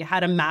 But he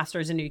had a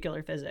master's in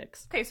nuclear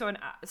physics. Okay,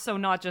 so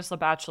not just a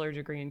bachelor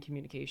degree in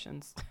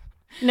communications.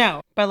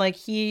 No, but like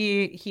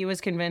he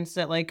was convinced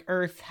that like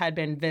Earth had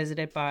been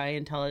visited by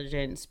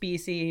intelligent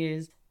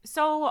species.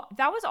 So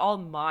that was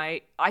all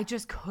I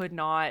just could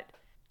not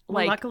Well,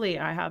 like. luckily,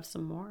 I have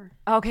some more.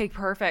 Okay,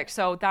 perfect.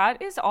 So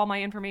that is all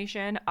my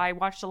information. I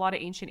watched a lot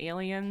of Ancient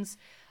Aliens.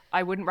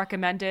 I wouldn't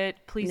recommend it.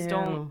 Please No.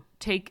 don't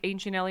take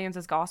Ancient Aliens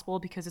as gospel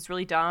because it's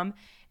really dumb.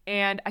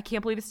 And I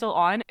can't believe it's still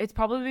on. It's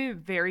probably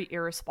very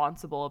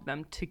irresponsible of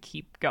them to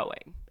keep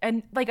going.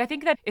 And like, I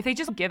think that if they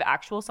just give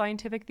actual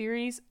scientific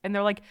theories and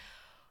they're like,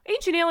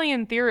 Ancient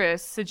Alien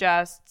theorists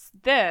suggests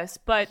this,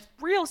 but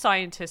real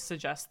scientists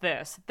suggest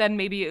this, then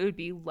maybe it would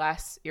be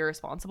less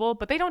irresponsible.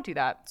 But they don't do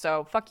that.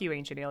 So fuck you,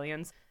 Ancient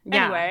Aliens.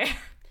 Yeah. Anyway.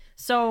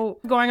 So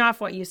going off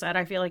what you said,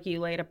 I feel like you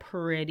laid a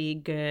pretty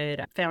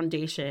good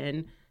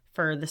foundation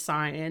for the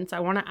science.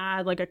 I want to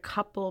add like a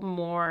couple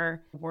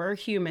more.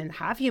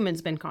 Have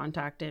humans been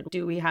contacted?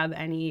 Do we have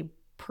any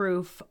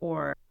proof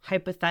or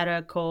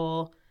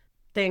hypothetical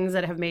things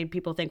that have made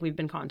people think we've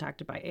been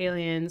contacted by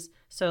aliens.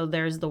 So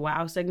there's the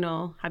WOW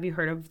signal. Have you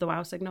heard of the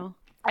WOW signal?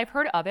 I've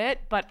heard of it,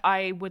 but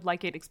I would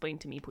like it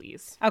explained to me,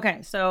 please.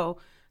 Okay, so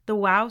the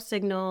WOW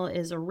signal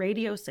is a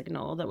radio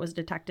signal that was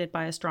detected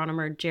by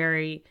astronomer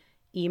Jerry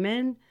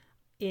Eman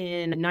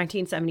in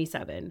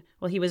 1977.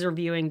 Well, he was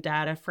reviewing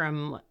data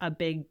from a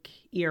big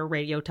ear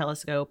radio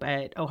telescope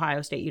at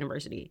Ohio State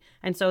University.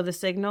 And so the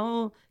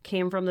signal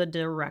came from the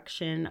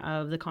direction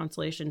of the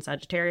constellation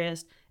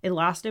Sagittarius. It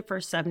lasted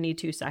for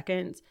 72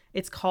 seconds.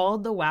 It's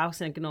called the WOW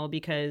signal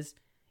because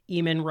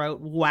Eman wrote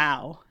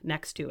wow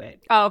next to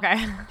it. Oh,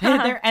 okay.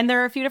 And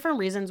there are a few different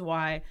reasons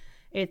why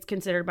it's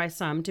considered by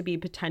some to be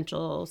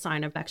potential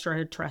sign of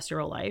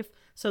extraterrestrial life.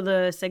 So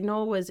the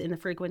signal was in the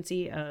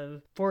frequency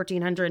of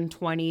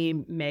 1420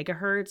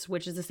 megahertz,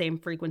 which is the same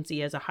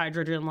frequency as a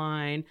hydrogen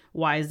line.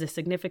 Why is this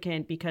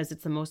significant? Because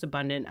it's the most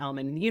abundant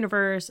element in the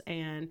universe,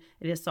 and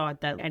it is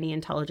thought that any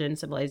intelligent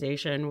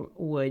civilization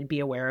would be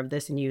aware of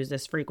this and use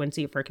this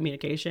frequency for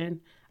communication.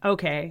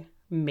 Okay.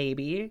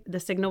 Maybe. The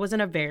signal was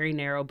in a very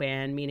narrow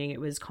band, meaning it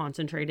was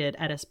concentrated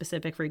at a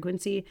specific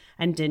frequency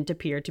and didn't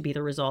appear to be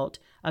the result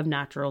of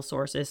natural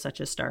sources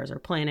such as stars or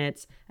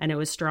planets. And it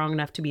was strong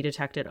enough to be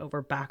detected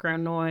over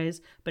background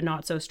noise, but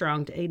not so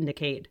strong to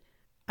indicate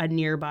a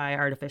nearby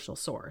artificial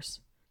source.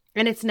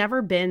 And it's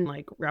never been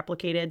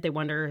replicated. They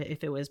wonder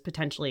if it was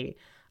potentially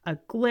a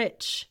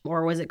glitch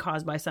or was it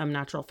caused by some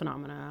natural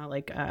phenomena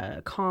like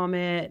a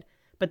comet,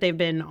 but they've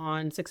been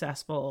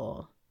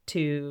unsuccessful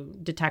to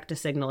detect a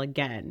signal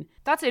again.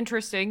 That's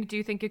interesting. Do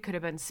you think it could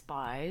have been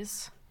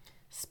spies?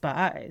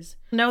 Spies?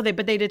 No,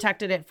 but they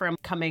detected it from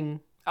coming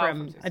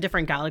from a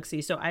different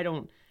galaxy, so I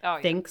don't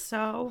think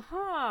so.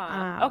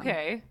 Huh.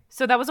 Okay.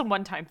 So that was a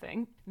one-time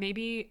thing.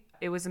 Maybe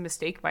it was a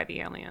mistake by the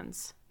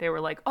aliens. They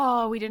were like,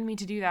 oh, we didn't mean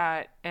to do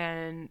that,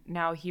 and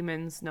now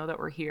humans know that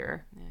we're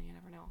here. Yeah, you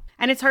never know.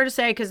 And it's hard to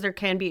say because there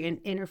can be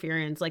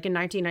interference. Like in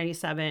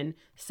 1997,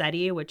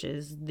 SETI, which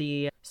is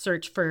the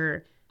search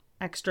for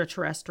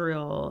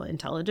extraterrestrial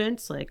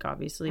intelligence. Like,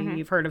 obviously,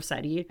 you've heard of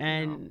SETI.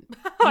 And No.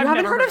 you I've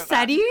haven't never heard of heard of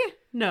that. SETI?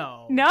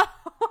 No. No.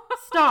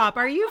 Stop.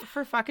 Are you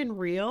for fucking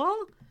real?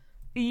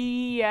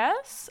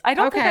 Yes. I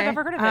don't think I've Okay,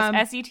 ever heard of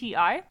this. SETI?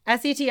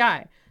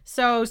 SETI.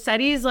 So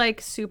SETI is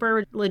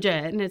super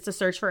legit, and it's a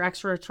search for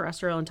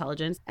extraterrestrial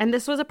intelligence. And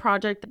this was a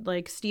project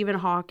that Stephen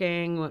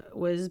Hawking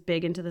was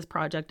big into this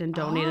project and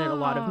donated a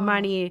lot of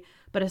money.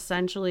 But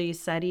essentially,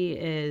 SETI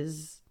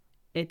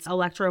it's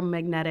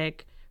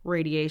electromagnetic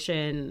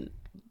radiation,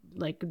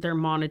 they're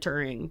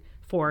monitoring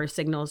for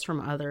signals from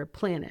other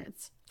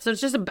planets. So it's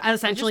just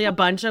essentially a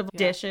bunch of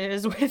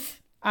dishes with,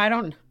 I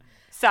don't know.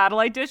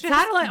 Satellite dishes?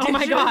 Oh my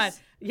Dishes? God.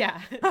 Yeah.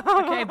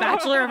 Okay,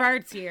 Bachelor of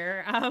Arts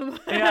here.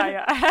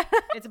 Yeah.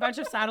 It's a bunch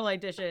of satellite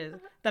dishes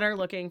that are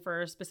looking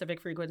for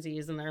specific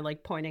frequencies, and they're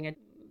pointing at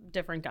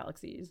different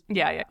galaxies.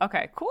 Yeah.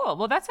 Okay, cool.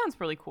 Well, that sounds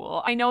really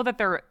cool. I know that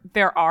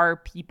there are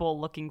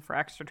people looking for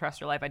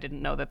extraterrestrial life. I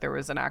didn't know that there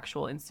was an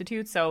actual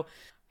institute. So,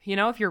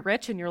 if you're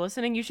rich and you're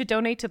listening, you should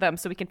donate to them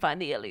so we can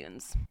find the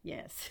aliens.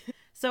 Yes.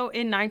 So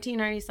in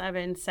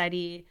 1997,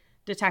 SETI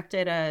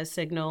detected a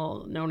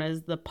signal known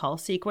as the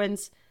pulse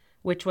sequence,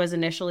 which was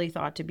initially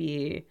thought to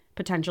be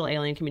potential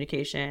alien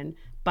communication,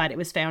 but it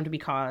was found to be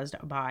caused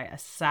by a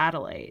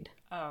satellite.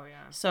 Oh,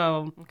 yeah.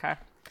 So Okay.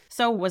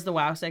 was the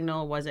WOW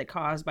signal, was it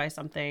caused by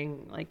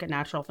something like a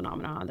natural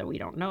phenomenon that we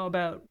don't know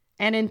about?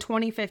 And in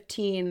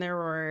 2015, there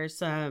were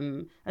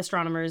some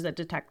astronomers that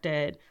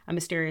detected a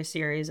mysterious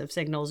series of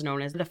signals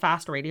known as the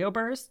fast radio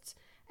bursts.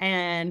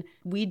 And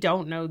we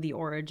don't know the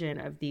origin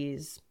of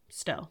these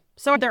still.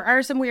 So there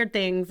are some weird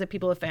things that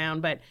people have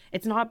found, but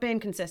it's not been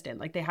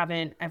consistent. They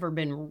haven't ever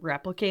been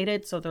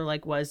replicated. So they're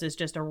was this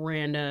just a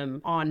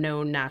random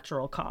unknown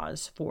natural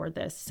cause for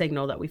this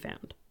signal that we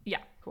found? Yeah.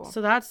 Cool.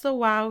 So that's the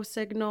WOW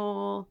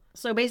signal.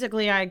 So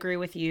basically, I agree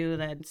with you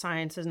that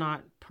science has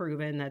not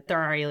proven that there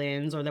are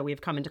aliens or that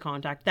we've come into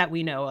contact that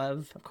we know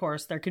of. Of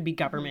course, there could be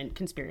government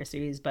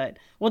conspiracies, but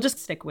we'll just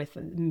stick with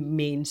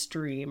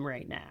mainstream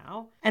right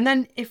now. And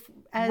then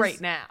Right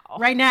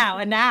now,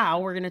 and now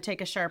we're going to take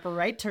a sharp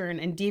right turn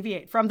and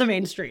deviate from the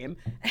mainstream.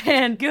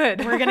 And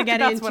Good. We're going to get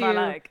That's into what I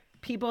like.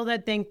 people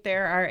that think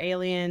there are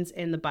aliens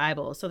in the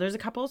Bible. So there's a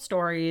couple of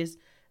stories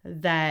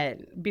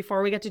that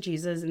before we get to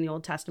Jesus in the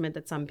Old Testament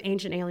that some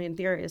ancient alien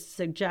theorists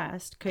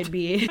suggest could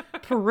be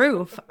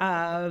proof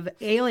of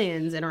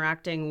aliens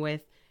interacting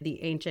with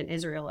the ancient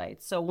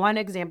Israelites. So one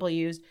example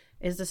used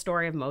is the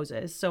story of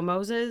Moses. So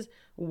Moses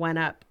went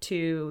up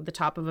to the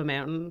top of a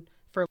mountain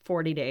for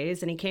 40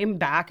 days and he came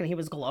back and he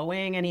was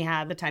glowing and he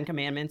had the 10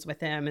 Commandments with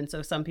him. And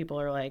so some people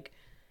are like,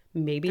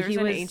 maybe There's he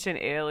an was...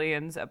 Ancient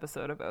Aliens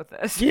episode about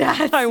this.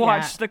 Yes, I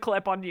watched the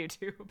clip on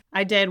YouTube.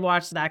 I did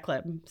watch that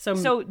clip.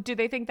 So do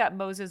they think that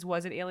Moses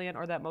was an alien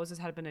or that Moses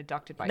had been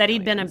abducted by that aliens?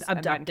 he'd been and then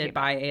abducted came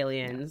by back?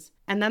 aliens.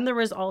 And then there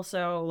was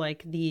also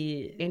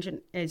the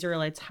ancient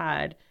Israelites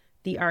had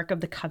the Ark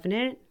of the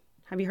Covenant.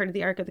 Have you heard of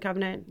the Ark of the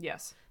Covenant?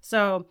 Yes.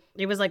 So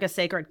it was a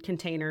sacred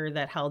container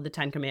that held the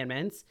 10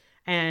 Commandments.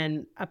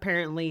 And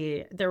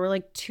apparently there were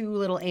like two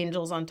little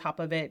angels on top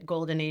of it,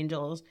 golden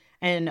angels.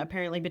 And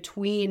apparently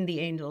between the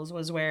angels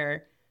was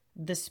where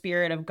the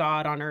Spirit of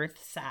God on earth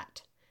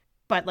sat.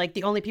 But like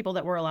the only people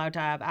that were allowed to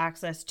have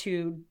access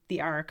to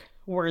the ark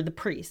were the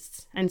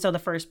priests. And so the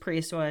first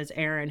priest was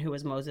Aaron, who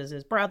was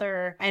Moses'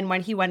 brother. And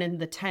when he went in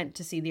the tent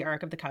to see the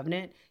Ark of the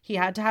Covenant, he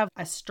had to have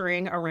a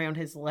string around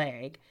his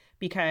leg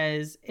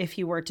because if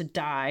he were to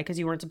die, because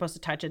you weren't supposed to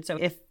touch it. So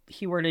if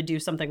he were to do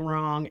something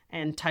wrong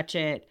and touch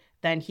it,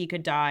 then he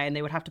could die and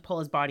they would have to pull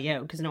his body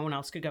out because no one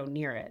else could go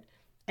near it.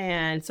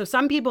 And so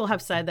some people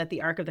have said that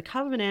the Ark of the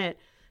Covenant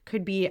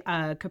could be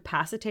a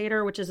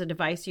capacitor, which is a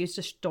device used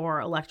to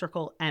store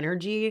electrical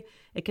energy.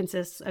 It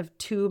consists of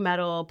two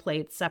metal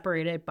plates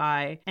separated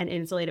by an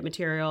insulated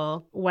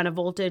material. When a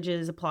voltage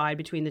is applied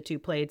between the two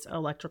plates,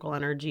 electrical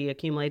energy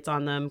accumulates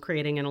on them,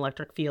 creating an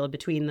electric field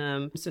between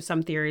them. So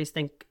some theories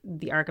think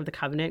the Ark of the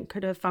Covenant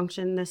could have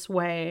functioned this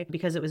way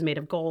because it was made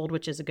of gold,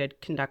 which is a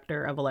good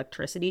conductor of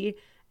electricity.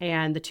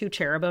 And the two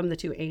cherubim, the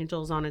two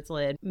angels on its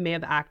lid, may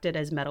have acted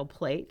as metal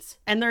plates.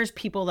 And there's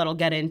people that'll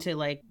get into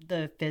like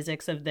the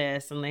physics of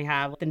this, and they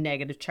have the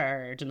negative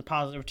charge and the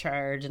positive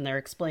charge, and they're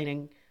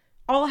explaining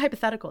all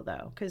hypothetical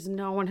though, because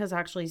no one has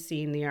actually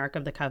seen the Ark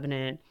of the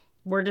Covenant.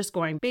 We're just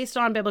going based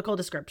on biblical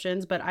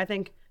descriptions, but I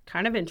think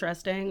kind of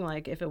interesting,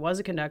 like if it was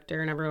a conductor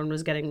and everyone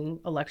was getting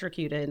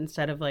electrocuted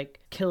instead of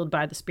like killed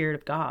by the Spirit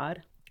of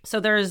God. So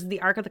there's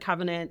the Ark of the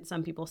Covenant.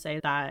 Some people say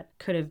that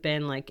could have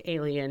been like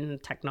alien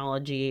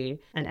technology,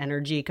 an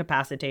energy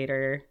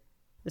capacitor.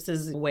 This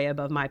is way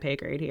above my pay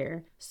grade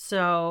here.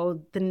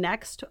 So the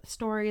next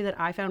story that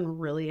I found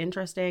really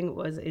interesting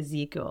was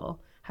Ezekiel.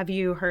 Have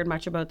you heard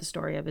much about the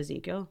story of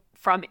Ezekiel?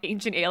 From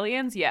Ancient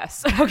Aliens?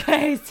 Yes.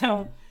 Okay,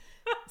 so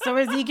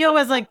Ezekiel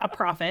was like a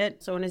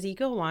prophet. So in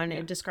Ezekiel 1,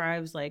 it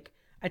describes like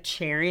a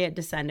chariot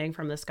descending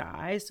from the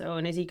sky. So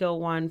in Ezekiel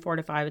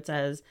 1:4-5, it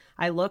says,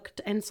 I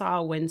looked and saw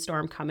a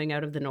windstorm coming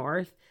out of the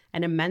north,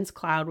 an immense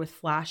cloud with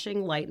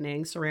flashing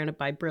lightning surrounded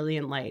by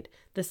brilliant light.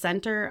 The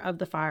center of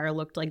the fire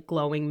looked like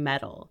glowing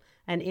metal,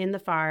 and in the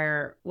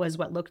fire was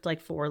what looked like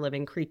 4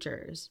 living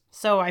creatures.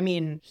 So, I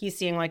mean, he's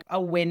seeing like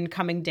a wind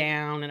coming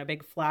down and a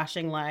big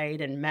flashing light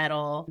and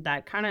metal.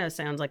 That kind of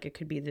sounds like it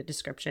could be the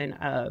description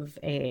of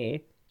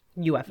a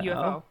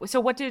UFO. So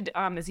what did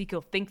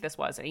Ezekiel think this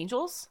was?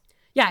 Angels?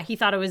 Yeah, he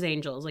thought it was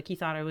angels. Like, he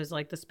thought it was,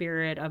 like, the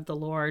Spirit of the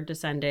Lord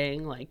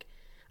descending. Like,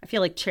 I feel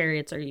like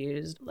chariots are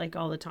used, like,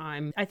 all the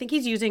time. I think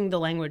he's using the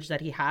language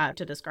that he had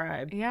to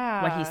describe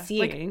what he's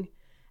seeing.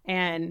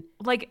 And,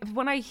 like,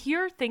 when I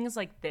hear things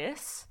like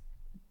this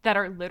that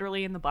are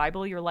literally in the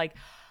Bible, you're like,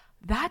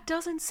 that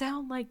doesn't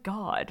sound like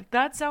God.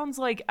 That sounds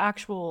like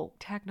actual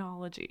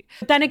technology.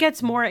 But then it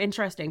gets more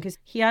interesting because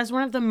he has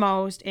one of the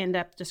most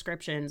in-depth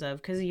descriptions of,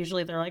 because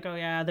usually they're like, oh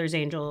yeah, there's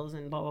angels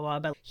and blah, blah, blah.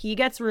 But he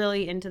gets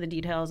really into the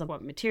details of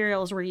what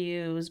materials were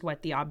used,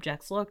 what the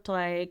objects looked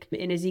like.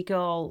 In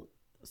Ezekiel,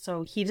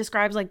 so he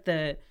describes like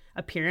the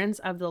appearance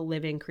of the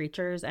living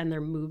creatures and their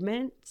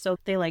movement. So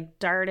they like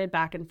darted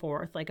back and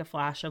forth like a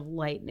flash of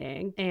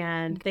lightning,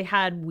 and they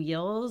had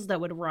wheels that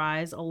would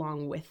rise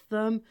along with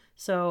them.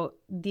 So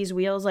these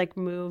wheels like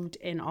moved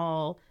in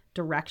all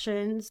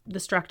directions. The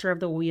structure of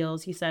the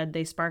wheels, he said,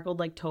 they sparkled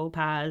like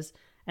topaz,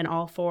 and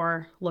all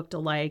 4 looked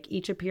alike.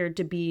 Each appeared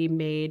to be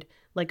made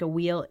like a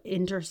wheel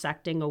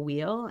intersecting a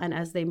wheel, and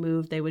as they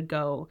moved, they would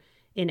go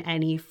in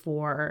any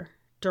 4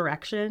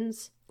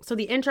 directions. So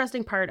the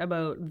interesting part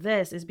about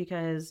this is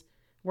because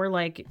we're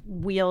like,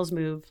 wheels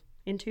move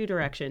in 2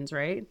 directions,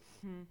 right?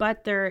 Mm-hmm.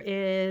 But there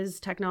is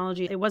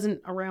technology. It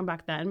wasn't around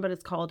back then, but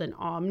it's called an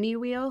omni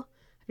wheel.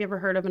 Have you ever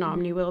heard of an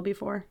omni wheel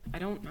before? I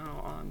don't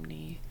know.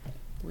 Omni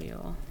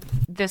wheel.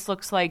 This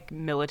looks like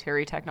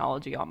military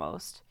technology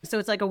almost. So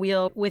it's like a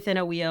wheel within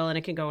a wheel, and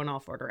it can go in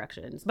all 4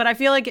 directions. But I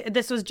feel like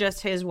this was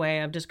just his way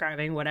of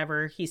describing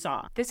whatever he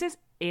saw. This is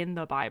in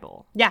the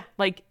Bible. Yeah.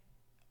 Like,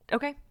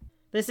 okay.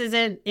 This is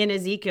in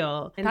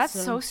Ezekiel. And that's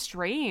so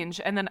strange.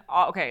 And then,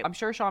 okay, I'm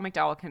sure Sean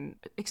McDowell can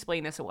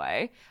explain this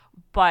away,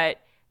 but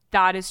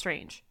that is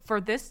strange.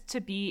 For this to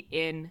be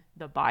in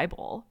the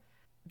Bible,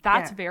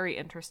 that's very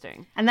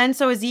interesting. And then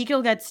so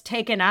Ezekiel gets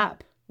taken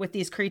up with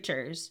these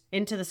creatures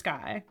into the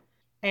sky,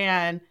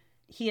 and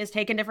he has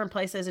taken different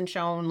places and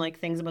shown like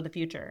things about the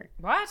future.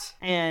 What?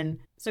 And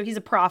so he's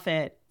a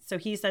prophet. So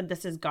he said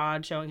this is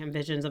God showing him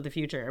visions of the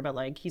future, but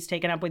like he's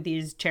taken up with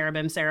these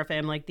cherubim,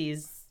 seraphim, like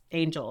these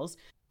angels.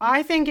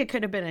 I think it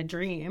could have been a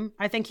dream.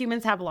 I think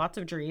humans have lots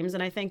of dreams.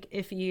 And I think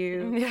if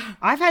you...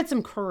 I've had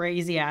some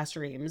crazy ass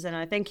dreams. And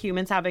I think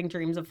humans having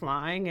dreams of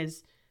flying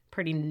is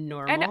pretty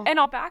normal. And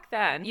all back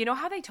then, you know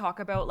how they talk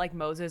about like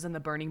Moses and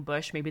the burning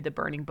bush? Maybe the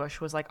burning bush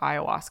was like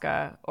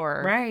ayahuasca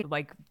or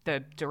like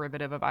the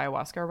derivative of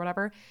ayahuasca or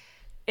whatever.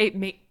 It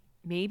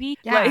maybe.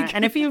 Yeah. Like,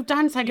 and if you've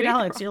done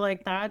psychedelics, you're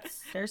like,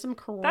 there's some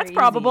crazy. That's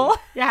probable.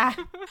 Yeah.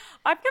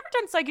 I've never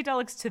done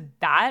psychedelics to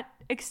that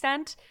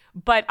extent,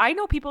 but I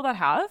know people that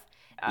have.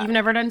 You've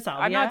never done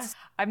salvia?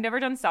 I've never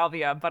done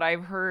salvia, but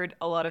I've heard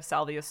a lot of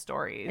salvia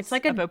stories. It's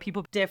like about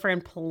people.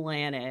 different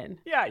planet.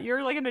 Yeah,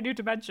 you're like in a new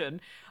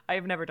dimension.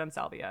 I've never done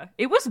salvia.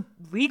 It was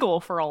legal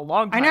for a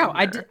long time. I know.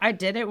 here. I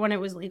did it when it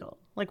was legal,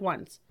 like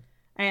once.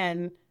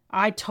 And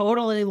I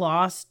totally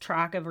lost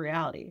track of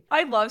reality.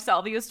 I love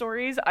salvia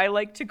stories. I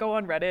like to go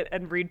on Reddit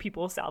and read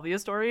people's salvia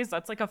stories.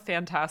 That's like a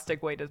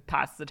fantastic way to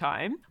pass the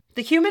time.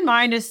 The human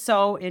mind is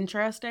so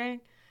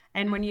interesting.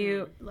 And when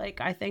you,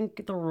 like, I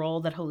think the role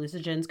that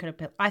hallucinogens could have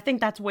played, I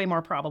think that's way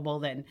more probable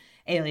than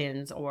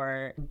aliens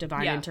or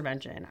divine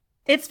intervention.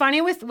 It's funny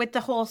with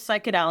the whole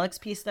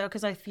psychedelics piece, though,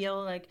 because I feel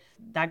like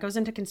that goes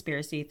into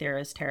conspiracy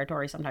theorist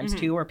territory sometimes,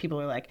 too, where people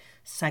are like,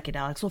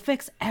 psychedelics will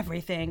fix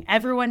everything.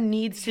 Everyone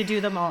needs to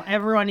do them all.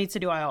 Everyone needs to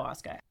do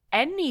ayahuasca.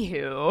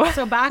 Anywho,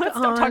 So back let's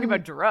on... stop talking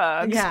about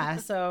drugs. Yeah,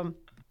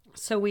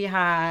 so we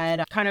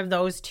had kind of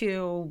those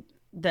two,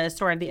 the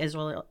story of the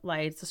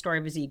Israelites, the story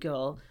of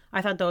Ezekiel.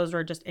 I thought those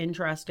were just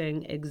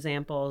interesting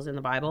examples in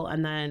the Bible.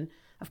 And then,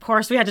 of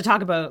course, we had to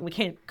talk about, we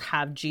can't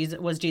have Jesus,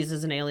 was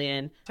Jesus an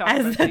alien Talk as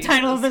about the Jesus.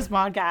 title of this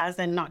podcast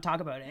and not talk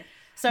about it.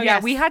 So Yeah,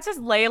 yes, we had to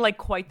lay like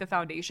quite the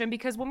foundation,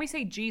 because when we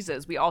say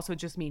Jesus, we also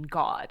just mean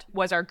God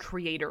was our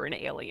creator and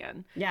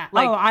alien. Yeah.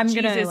 Like, Oh, I'm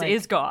Jesus gonna, like-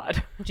 is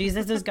God.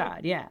 Jesus is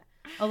God. Yeah.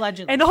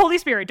 Allegedly. And the Holy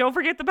Spirit. Don't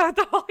forget about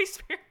the Holy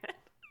Spirit.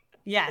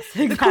 yes.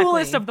 The Exactly.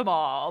 coolest of them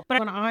all. But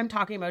when I'm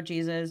talking about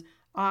Jesus,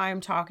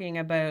 I'm talking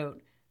about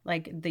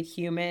like the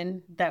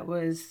human that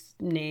was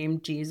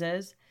named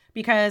Jesus.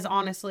 Because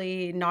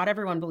honestly, not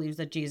everyone believes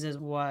that Jesus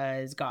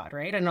was God,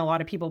 right? And a lot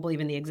of people believe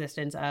in the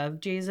existence of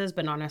Jesus,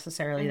 but not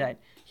necessarily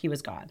that he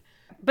was God.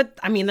 But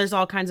I mean, there's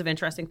all kinds of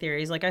interesting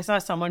theories. Like I saw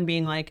someone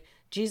being like,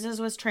 Jesus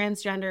was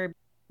transgender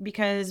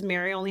because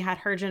Mary only had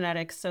her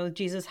genetics. So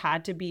Jesus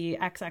had to be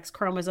XX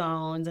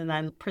chromosomes and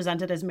then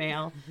presented as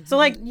male. So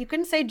like you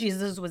couldn't say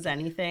Jesus was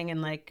anything.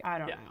 And like, I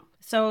don't know.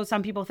 So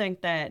some people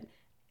think that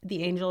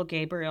the angel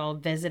Gabriel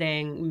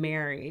visiting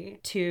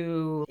Mary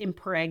to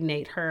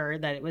impregnate her,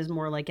 that it was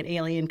more like an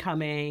alien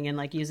coming and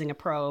like using a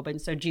probe.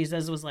 And so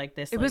Jesus was like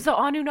this. It was the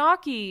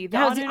Anunnaki.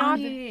 Yeah, it was the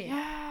Anunnaki. Anunnaki.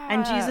 Yeah.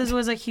 And Jesus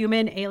was a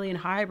human alien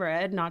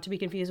hybrid, not to be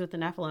confused with the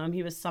Nephilim.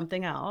 He was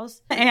something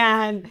else.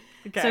 And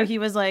so he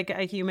was like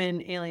a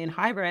human alien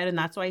hybrid. And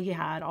that's why he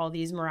had all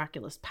these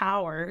miraculous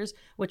powers,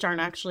 which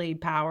aren't actually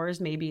powers.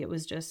 Maybe it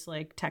was just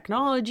like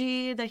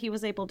technology that he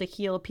was able to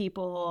heal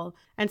people.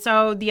 And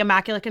so the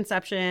Immaculate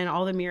Conception,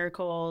 all the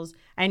miracles,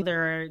 and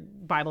there are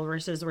Bible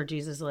verses where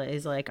Jesus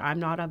is like, I'm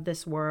not of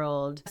this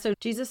world. So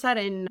Jesus said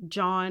in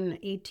John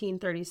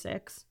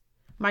 18:36,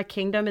 my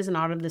kingdom is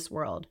not of this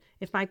world.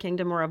 If my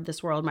kingdom were of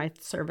this world, my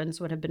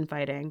servants would have been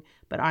fighting,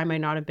 but I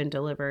might not have been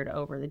delivered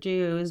over the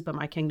Jews, but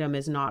my kingdom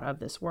is not of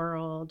this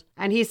world.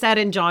 And he said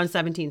in John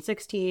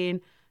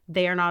 17:16,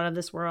 they are not of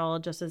this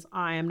world, just as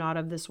I am not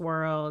of this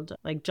world.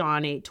 Like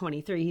John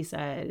 8:23, he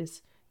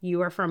says,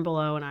 you are from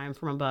below and I am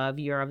from above.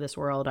 You are of this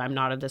world. I'm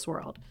not of this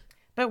world.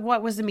 But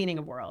what was the meaning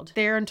of world?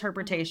 Their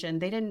interpretation,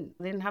 they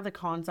didn't have the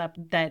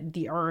concept that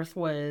the earth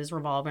was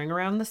revolving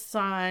around the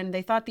sun.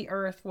 They thought the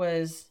earth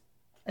was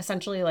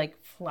essentially like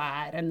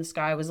flat and the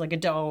sky was like a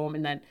dome,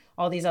 and then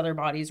all these other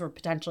bodies were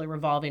potentially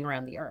revolving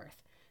around the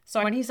earth.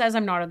 So when he says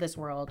I'm not of this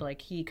world,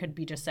 like he could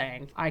be just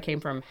saying I came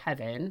from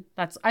heaven.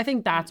 I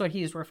think that's what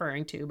he's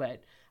referring to.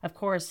 But of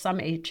course, some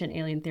ancient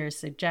alien theorists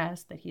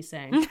suggest that he's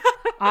saying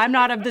I'm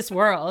not of this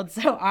world,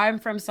 so I'm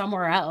from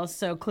somewhere else.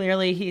 So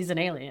clearly he's an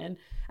alien.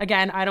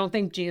 Again, I don't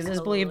think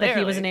Jesus believed that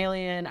he was an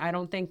alien. I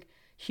don't think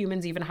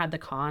humans even had the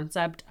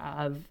concept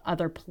of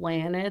other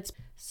planets.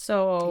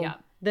 So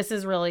this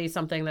is really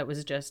something that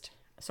was just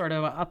sort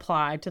of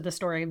applied to the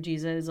story of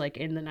Jesus, like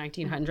in the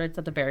 1900s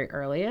at the very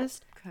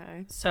earliest.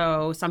 Okay.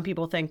 So some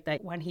people think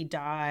that when he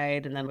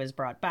died and then was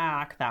brought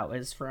back, that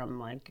was from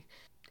like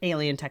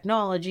alien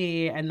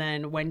technology. And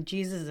then when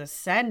Jesus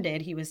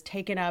ascended, he was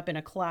taken up in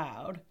a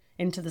cloud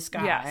into the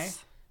sky.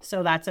 Yes.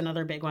 So that's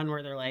another big one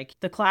where they're like,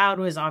 the cloud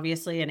was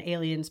obviously an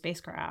alien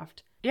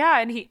spacecraft.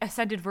 Yeah, and he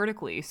ascended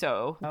vertically,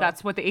 so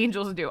that's what the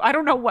angels do. I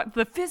don't know what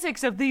the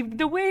physics of the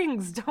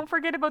wings. Don't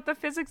forget about the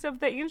physics of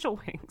the angel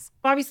wings.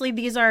 Obviously,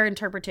 these are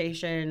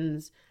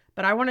interpretations,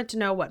 but I wanted to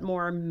know what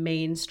more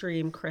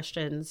mainstream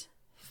Christians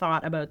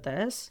thought about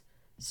this.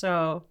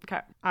 So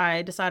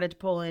I decided to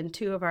pull in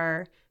two of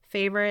our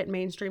favorite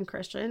mainstream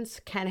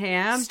Christians, Ken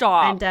Ham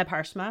and Deb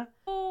Harshma.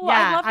 Oh, Yeah,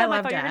 I love them. I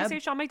love thought you were going to Deb. say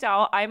Sean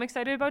McDowell. I'm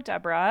excited about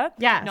Deborah.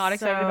 Yeah, Not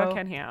excited so about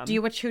Ken Ham.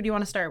 who do you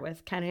want to start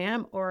with, Ken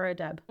Ham or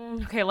Deb?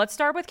 Okay, let's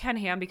start with Ken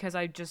Ham because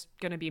I'm just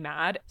going to be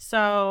mad.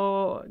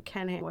 So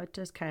Ken Ham, what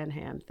does Ken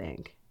Ham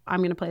think? I'm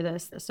going to play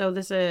this. So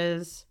this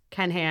is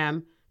Ken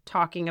Ham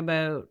talking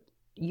about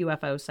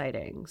UFO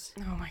sightings.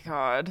 Oh my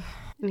God.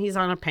 And he's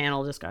on a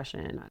panel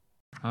discussion.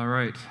 All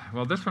right.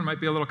 Well, this one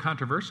might be a little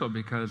controversial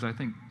because I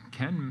think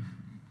Ken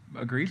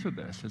agrees with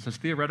this. It says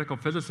theoretical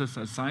physicists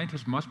as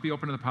scientists must be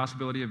open to the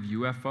possibility of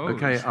UFOs.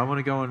 Okay, I want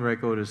to go on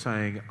record as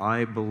saying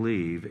I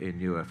believe in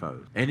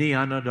UFOs. Any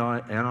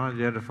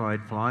unidentified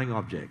flying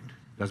object,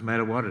 doesn't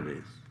matter what it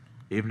is,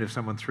 even if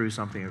someone threw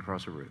something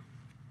across a room,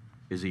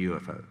 is a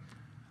UFO.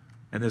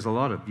 And there's a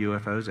lot of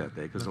UFOs out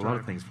there because That's a lot right.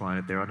 of things flying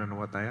out there, I don't know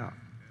what they are.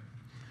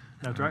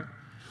 That's right.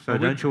 So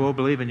don't you all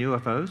believe in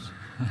UFOs?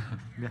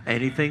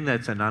 Anything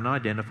that's an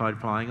unidentified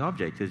flying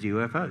object is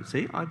UFO.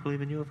 See, I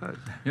believe in UFOs.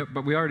 Yep,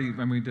 but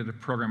we did a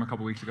program a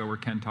couple weeks ago where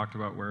Ken talked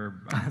about where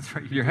That's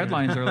right, you your did.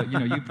 headlines are like,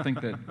 you think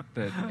that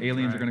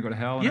aliens are going to go to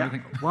hell and Yeah.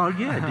 everything. Well,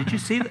 yeah. Did you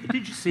see that?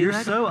 Did you see You're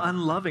that? so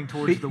unloving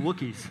towards the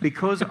Wookiees.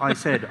 Because I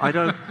said I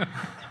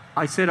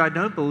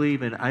don't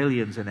believe in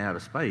aliens in outer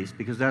space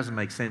because it doesn't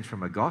make sense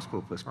from a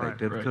gospel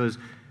perspective. Right.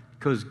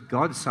 Because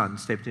God's Son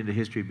stepped into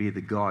history to be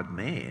the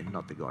God-man,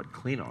 not the God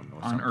Klingon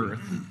or On something. Earth.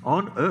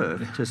 On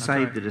Earth to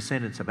save right. the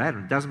descendants of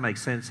Adam. It doesn't make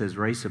sense as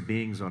race of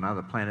beings on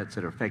other planets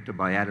that are affected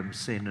by Adam's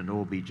sin and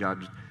all be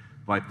judged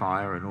by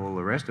fire and all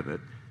the rest of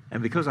it.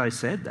 And because I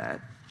said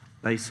that,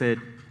 they said,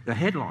 the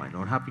headline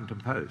on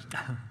Huffington Post,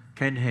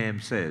 Ken Ham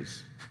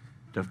says,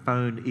 to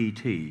phone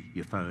E.T.,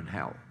 you phone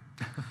hell.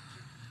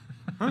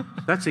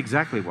 That's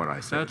exactly what I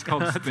said. That's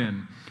called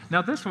spin.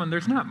 Now this one,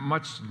 there's not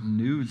much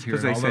news here.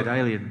 Because they said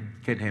although-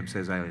 Ken Ham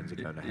says aliens are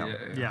going to hell.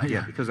 Yeah.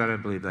 Yeah. Because I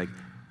don't believe they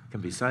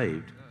can be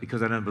saved,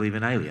 because I don't believe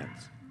in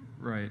aliens.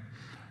 Right.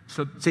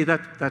 So See,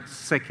 that's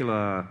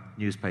secular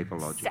newspaper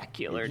logic.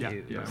 Secular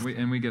news.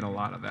 yeah, we get a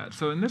lot of that.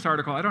 So in this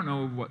article, I don't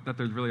know that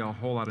there's really a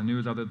whole lot of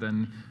news other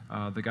than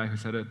the guy who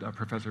said it,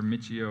 Professor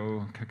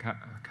Michio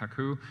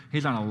Kaku.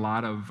 He's on a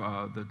lot of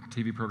the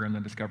TV programs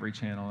on Discovery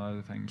Channel and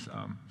other things.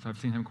 So I've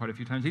seen him quite a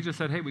few times. He just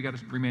said, hey, we got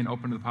to remain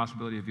open to the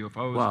possibility of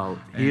UFOs. Well,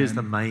 here's And-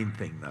 the main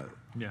thing, though.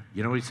 Yeah.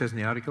 You know what he says in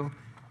the article?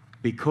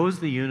 Because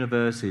the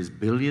universe is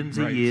billions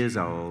of Right. years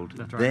old,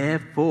 That's right.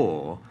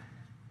 therefore,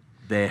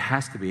 there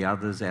has to be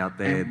others out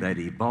there that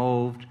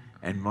evolved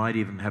and might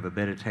even have a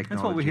better technology.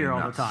 That's what we hear than all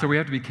the us. time. So we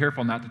have to be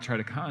careful not to try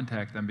to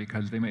contact them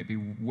because they might be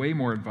way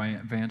more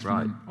advanced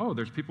Right. than, oh,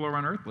 there's people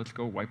around Earth, let's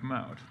go wipe them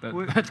out.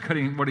 Well- That's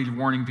what he's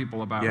warning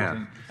people about.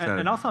 Yeah. So-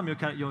 And also,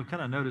 you'll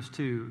kind of notice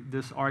too,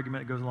 this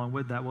argument goes along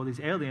with that. Well,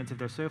 these aliens, if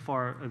they're so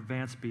far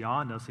advanced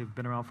beyond us, they've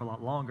been around for a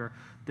lot longer,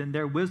 then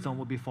their wisdom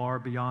will be far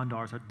beyond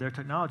ours, their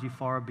technology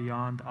far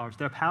beyond ours,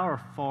 their power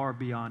far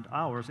beyond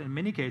ours. In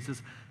many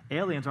cases,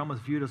 aliens are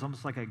almost viewed as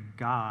almost like a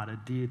god, a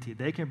deity.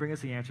 They can bring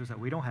us the answers that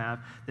we don't have.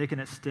 They can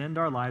extend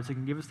our lives. They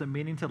can give us the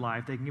meaning to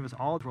life. They can give us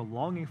all that we're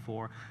longing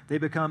for. They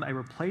become a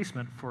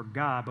replacement for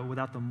God, but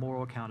without the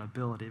moral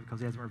accountability because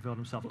he hasn't revealed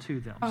himself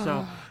to them.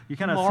 So you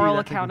kind of see Moral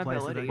that taking place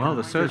at accountability. a Well,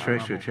 the different search for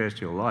level.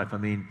 extraterrestrial life, I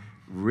mean,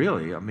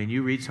 really,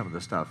 you read some of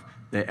the stuff.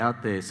 They're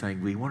out there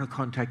saying, we want to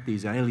contact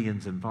these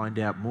aliens and find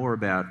out more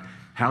about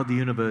how the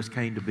universe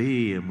came to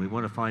be, and we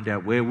want to find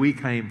out where we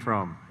came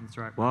from. That's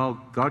right.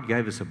 Well, God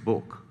gave us a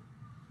book.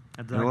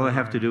 And all they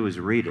have to do is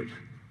read it.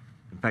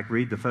 In fact,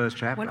 read the first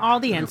chapter. When all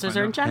the answers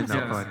are in And Genesis.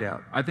 they'll find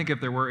out. I think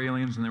if there were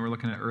aliens and they were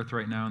looking at Earth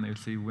right now and they would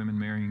see women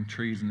marrying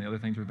trees and the other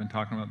things we've been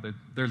talking about,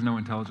 there's no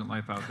intelligent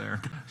life out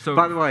there. So,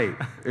 By the way,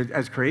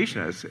 as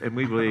creationists, and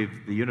we believe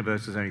the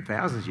universe is only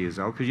thousands of years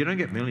old, because you don't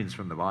get millions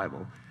from the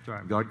Bible. That's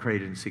right. God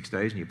created in 6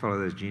 days, and you follow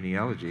those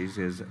genealogies,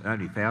 there's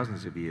only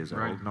thousands of years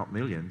Right. old, not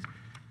millions.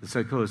 So,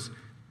 of course,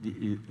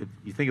 if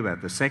you think about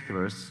it, the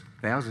secularists,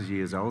 thousands of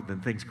years old, then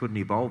things couldn't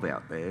evolve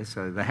out there,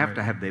 so they have Right.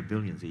 to have their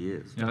billions of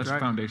years. yeah, that's right.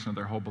 the foundation of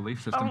their whole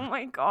belief system. Oh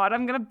my god,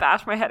 I'm gonna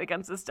bash my head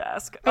against this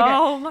desk. Okay,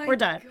 Oh my we're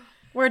done.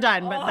 We're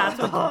done, but that's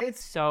what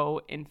It's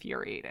so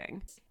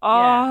infuriating.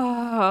 Yeah.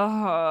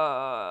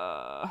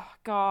 Oh,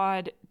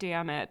 god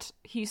damn it.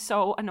 He's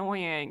so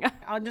annoying.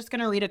 I'm just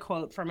going to read a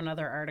quote from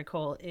another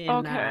article in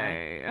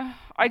Okay.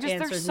 There's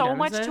Answers so and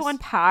much to Doses.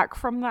 unpack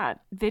from that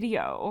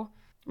video.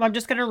 Well, I'm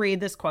just going to read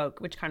this quote,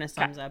 which kind of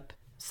sums up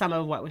some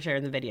of what we shared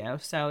in the video.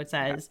 So it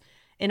says,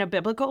 in a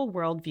biblical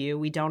worldview,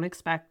 we don't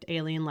expect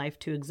alien life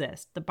to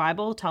exist. The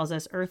Bible tells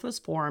us Earth was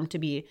formed to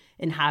be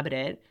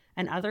inhabited,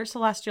 and other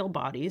celestial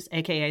bodies,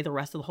 aka the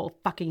rest of the whole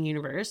fucking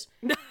universe,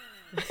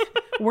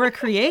 were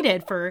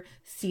created for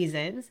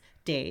seasons,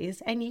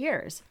 days, and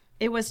years.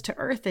 It was to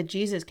Earth that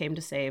Jesus came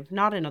to save,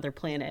 not another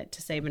planet,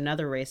 to save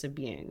another race of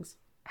beings.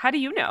 How do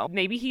you know?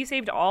 Maybe he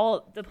saved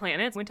all the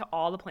planets, went to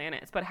all the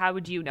planets, but how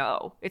would you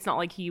know? It's not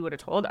like he would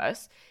have told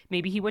us.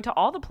 Maybe he went to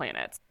all the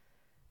planets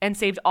and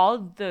saved all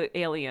of the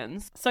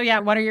aliens. So yeah,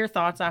 what are your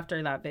thoughts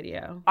after that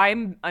video?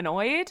 I'm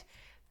annoyed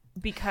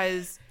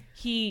because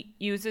he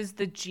uses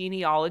the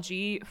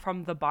genealogy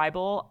from the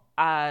Bible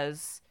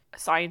as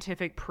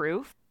scientific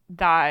proof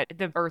that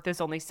the Earth is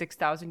only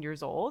 6,000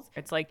 years old.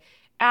 It's like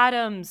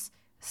Adam's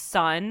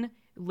son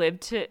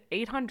lived to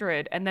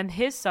 800, and then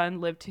his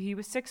son lived till he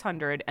was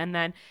 600, and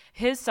then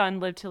his son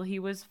lived till he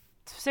was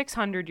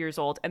 600 years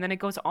old, and then it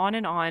goes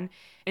on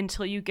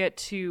until you get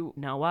to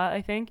Noah,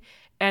 I think.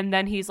 And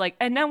then he's like,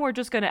 and then we're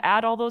just going to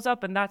add all those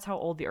up, and that's how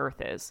old the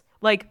Earth is.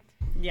 Like,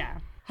 Yeah.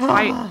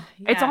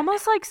 it's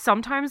almost like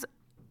sometimes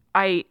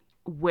I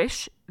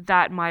wish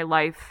that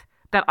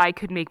that I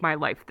could make my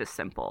life this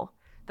simple,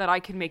 that I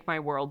could make my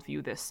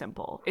worldview this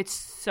simple. It's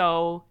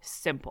so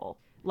simple.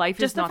 Life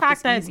Just is the not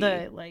fact that this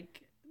easy.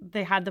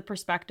 they had the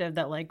perspective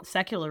that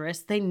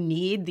secularists, they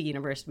need the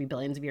universe to be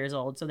billions of years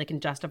old so they can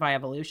justify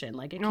evolution.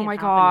 Like it Oh can't my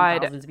happen in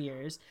God. thousands of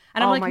years.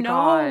 And Oh I'm my like, no,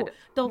 God.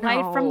 the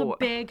life from the No.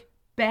 big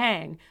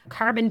bang,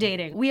 carbon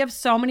dating. We have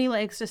so many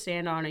legs to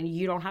stand on, and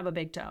you don't have a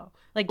big toe.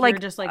 Like Like, you're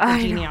just like I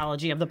the know.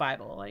 genealogy of the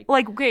Bible.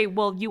 Like, okay,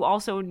 well, you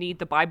also need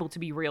the Bible to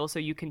be real so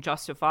you can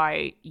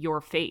justify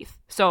your faith.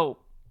 So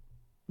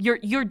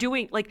you're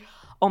doing like,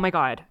 oh my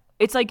God.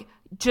 It's like,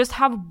 just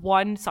have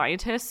one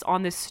scientist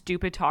on this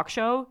stupid talk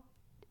show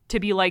to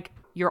be like,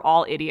 you're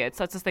all idiots.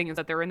 That's the thing, is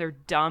that they're in their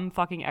dumb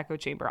fucking echo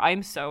chamber.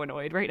 I'm so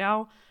annoyed right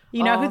now.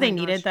 You know Oh who they my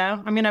needed gosh.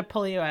 though? I'm gonna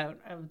pull you out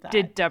of that.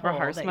 Did Deborah hole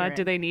that you're Haarsma? in.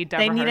 Do they need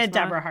Deborah They needed Haarsma?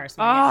 Deborah Haarsma.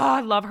 Oh, yeah.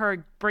 I love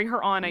her. Bring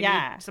her on. I need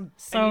I need a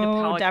So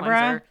palate Deborah,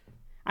 cleanser.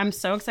 I'm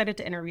so excited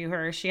to interview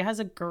her. She has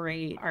a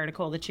great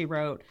article that she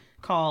wrote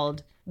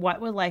called "What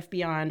Would Life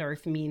Beyond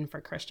Earth Mean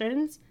for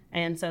Christians?"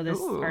 And so this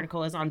Ooh.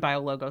 article is on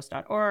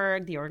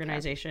biologos.org, the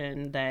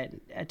organization that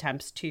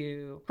attempts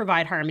to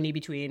provide harmony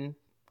between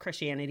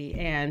Christianity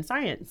and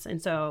science.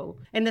 And so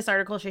in this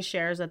article, she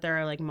shares that there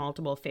are like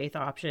multiple faith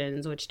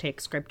options which take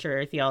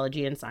scripture,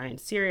 theology, and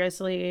science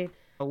seriously.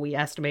 We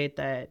estimate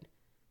that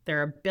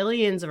there are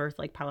billions of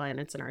Earth-like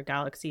planets in our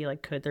galaxy.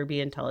 Like, could there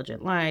be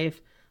intelligent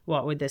life?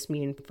 What would this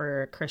mean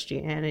for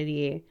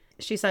Christianity?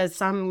 She says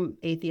some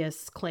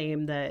atheists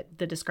claim that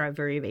the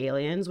discovery of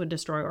aliens would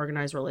destroy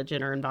organized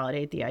religion or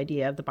invalidate the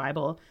idea of the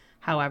Bible.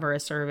 However, a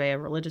survey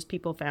of religious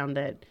people found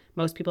that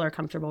most people are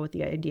comfortable with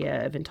the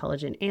idea of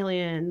intelligent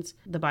aliens.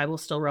 The Bible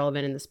is still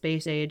relevant in the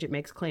space age. It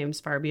makes claims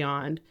far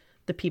beyond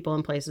the people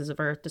and places of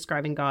Earth,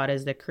 describing God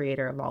as the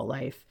creator of all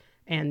life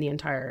and the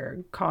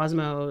entire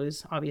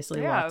cosmos.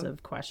 Obviously, Yeah. lots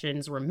of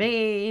questions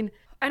remain.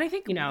 And I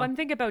think you know. one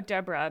thing about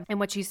Deborah and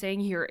what she's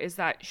saying here is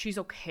that she's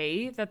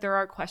okay that there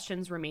are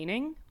questions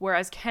remaining,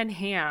 whereas Ken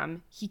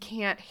Ham, he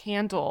can't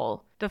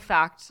handle the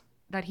fact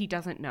that he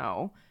doesn't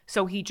know,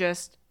 so he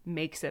just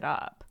makes it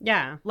up.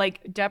 Yeah.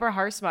 Like, Deborah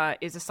Haarsma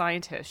is a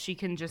scientist. She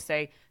can just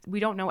say,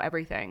 we don't know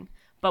everything,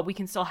 but we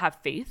can still have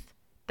faith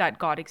that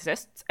God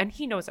exists and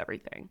he knows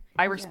everything.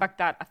 I respect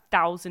that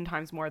 1,000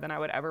 times more than I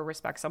would ever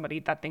respect somebody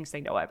that thinks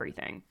they know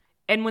everything.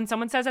 And when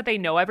someone says that they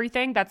know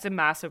everything, that's a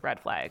massive red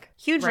flag.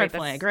 Huge right? red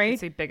flag, right?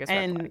 It's the biggest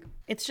and red flag.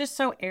 it's just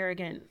so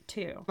arrogant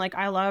too. Like,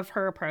 I love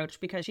her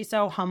approach because she's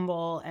so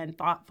humble and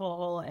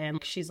thoughtful,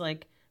 and she's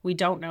like, we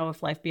don't know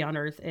if life beyond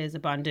Earth is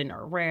abundant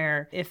or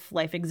rare. If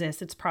life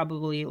exists, it's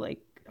probably like,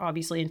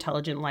 obviously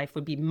intelligent life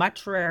would be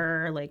much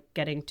rarer, like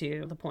getting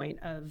to the point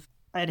of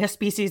a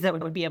species that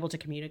would be able to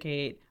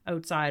communicate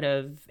outside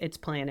of its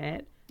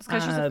planet. It's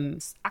because she's an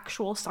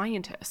actual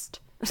scientist.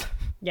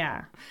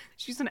 Yeah.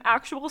 She's an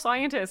actual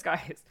scientist,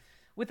 guys,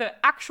 with an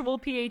actual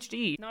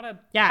PhD, not a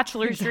Yeah.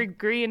 bachelor's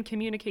degree in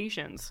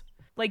communications.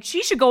 Like,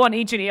 she should go on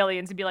Ancient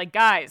Aliens and be like,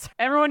 guys,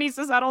 everyone needs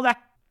to settle down.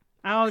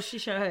 Oh, she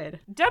should.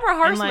 Deborah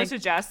Haarsma like-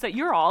 suggests that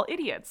you're all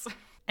idiots.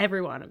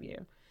 Every one of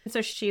you.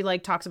 So she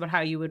like talks about how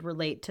you would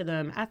relate to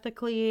them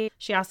ethically.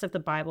 She asks if the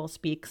Bible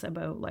speaks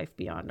about life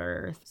beyond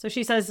Earth. So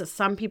she says that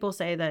some people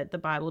say that the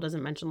Bible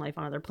doesn't mention life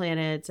on other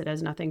planets. It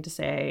has nothing to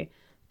say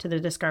to the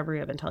discovery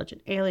of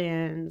intelligent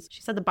aliens.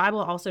 She said the Bible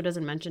also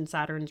doesn't mention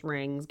Saturn's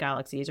rings,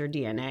 galaxies, or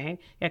DNA,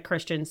 yet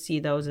Christians see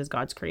those as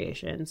God's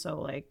creation. So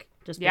like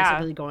just Yeah.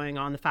 basically going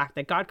on the fact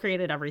that God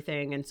created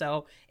everything. And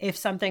so if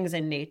something's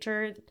in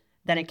nature,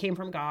 then it came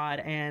from God,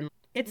 and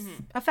it's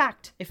a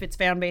fact if it's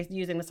found based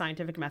using the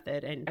scientific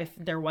method. And if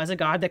there was a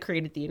God that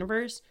created the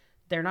universe,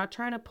 they're not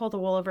trying to pull the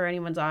wool over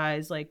anyone's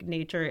eyes. Like,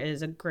 nature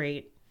is a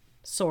great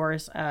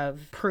source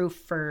of proof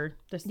for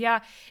this.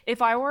 Yeah,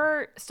 if I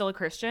were still a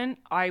Christian,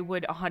 I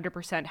would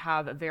 100%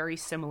 have a very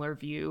similar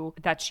view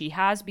that she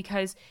has,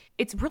 because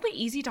it's really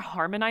easy to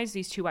harmonize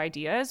these two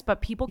ideas,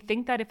 but people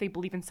think that if they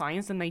believe in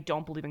science, then they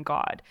don't believe in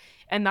God.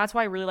 And that's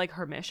why I really like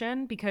her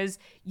mission, because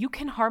you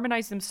can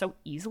harmonize them so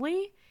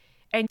easily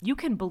and you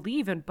can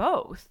believe in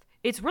both.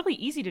 It's really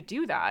easy to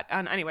do that.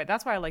 And anyway,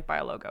 that's why I like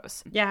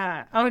Biologos.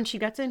 Yeah. Oh, and she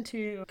gets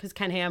into, because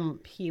Ken Ham,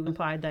 he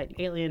implied that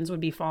aliens would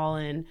be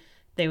fallen,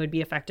 they would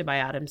be affected by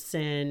Adam's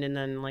sin, and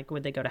then like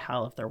would they go to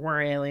hell if there were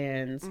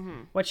aliens?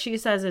 What she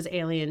says is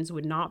aliens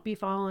would not be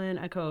fallen.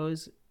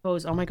 Echoes,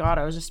 oh my God,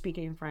 I was just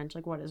speaking in French.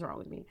 Like, what is wrong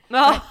with me?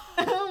 Oh,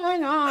 Oh my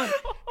God.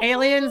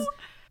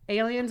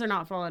 Aliens are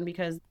not fallen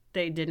because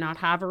they did not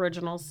have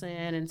original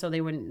sin, and so they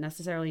wouldn't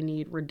necessarily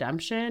need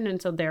redemption,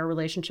 and so their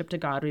relationship to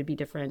God would be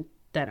different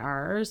than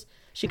ours.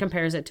 She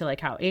compares it to like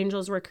how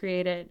angels were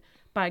created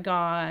by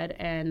God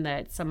and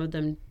that some of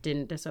them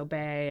didn't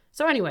disobey.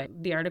 So anyway,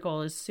 the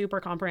article is super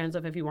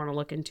comprehensive if you want to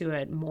look into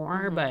it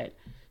more, but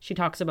she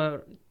talks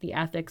about the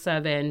ethics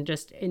of it, and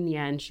just in the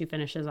end she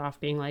finishes off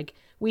being like,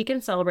 we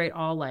can celebrate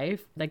all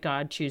life that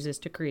God chooses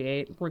to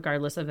create,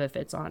 regardless of if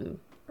it's on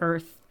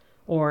Earth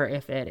or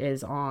if it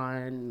is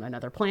on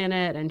another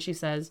planet. And she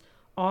says,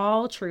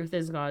 all truth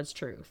is God's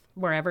truth,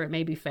 wherever it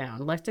may be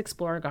found. Let's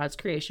explore God's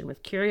creation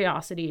with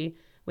curiosity,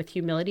 with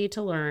humility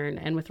to learn,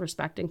 and with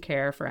respect and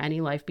care for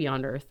any life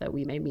beyond Earth that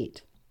we may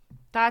meet.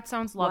 that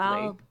sounds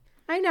lovely. Well,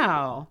 I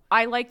know.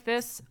 I like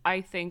this.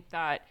 I think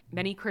that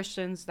many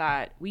Christians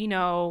that we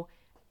know,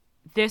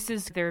 this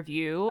is their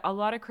view. A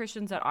lot of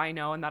Christians that I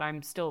know and that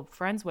I'm still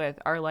friends with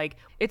are like,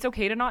 it's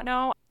okay to not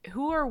know.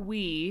 Who are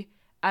we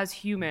as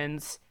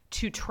humans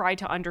to try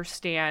to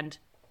understand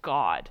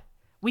God?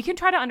 we can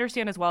try to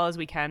understand as well as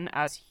we can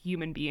as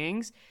human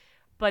beings,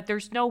 but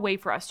there's no way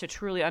for us to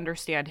truly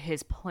understand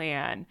his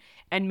plan.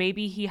 And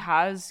maybe he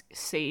has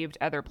saved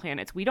other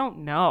planets. We don't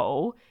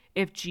know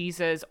if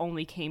Jesus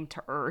only came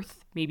to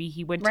Earth. Maybe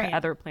he went Right. to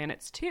other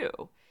planets too.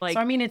 Like, So,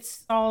 I mean,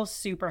 it's all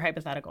super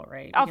hypothetical,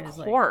 right? of Because,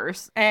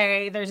 course.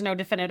 there's no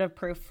definitive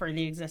proof for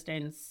the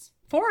existence,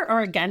 for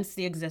or against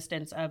the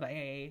existence of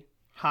a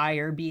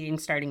higher being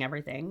starting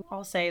everything.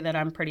 I'll say that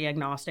I'm pretty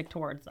agnostic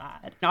towards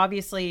that.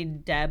 Obviously,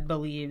 Deb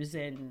believes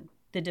in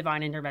the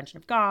divine intervention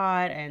of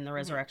God and the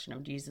resurrection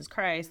of Jesus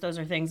Christ. Those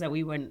are things that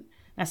we wouldn't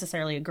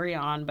necessarily agree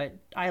on, but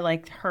I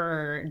like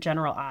her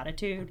general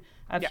attitude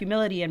of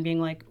humility and being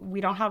like,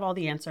 we don't have all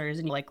the answers,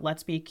 and like,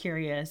 let's be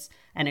curious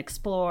and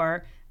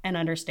explore and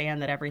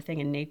understand that everything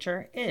in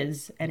nature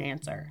is an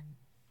answer.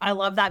 I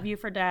love that view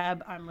for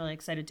Deb. I'm really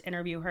excited to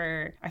interview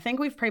her. I think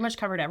we've pretty much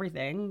covered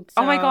everything.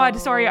 Oh my God, So-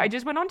 sorry. I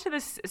just went on to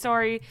this.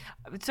 Sorry.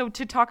 So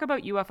to talk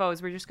about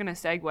UFOs, we're just going to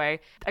segue.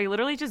 I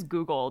literally just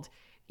Googled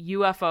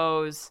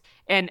UFOs,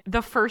 and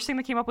the first thing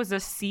that came up was the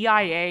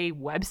CIA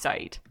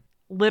website.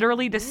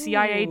 Literally the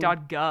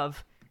CIA.gov.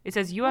 It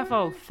says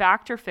UFO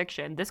fact or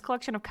fiction. This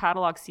collection of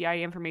catalog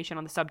CIA information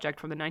on the subject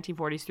from the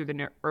 1940s through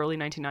the early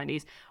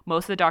 1990s.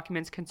 Most of the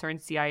documents concern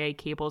CIA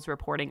cables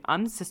reporting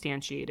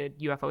unsubstantiated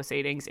UFO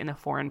sightings in the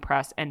foreign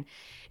press and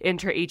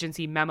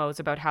interagency memos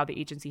about how the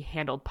agency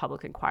handled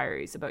public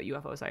inquiries about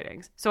UFO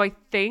sightings. So I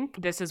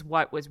think this is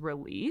what was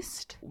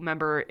released.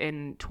 Remember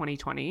in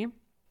 2020?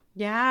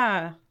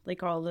 Yeah,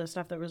 like all the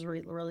stuff that was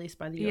released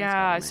by the US Yeah.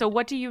 government. So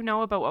what do you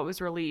know about what was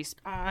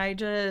released? I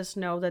just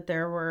know that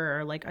there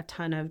were like a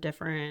ton of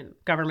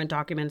different government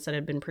documents that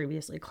had been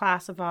previously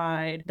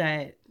classified,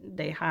 that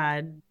they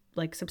had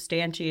like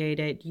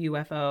substantiated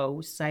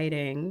UFO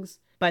sightings,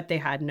 but they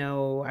had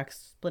no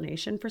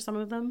explanation for some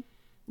of them.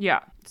 Yeah.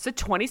 So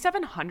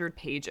 2,700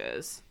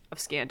 pages of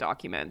scanned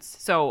documents.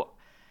 So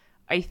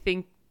I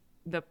think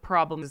the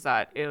problem is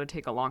that it would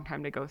take a long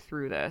time to go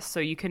through this. So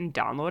you can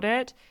download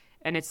it,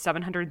 and it's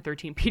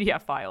 713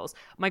 PDF files.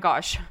 My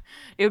gosh,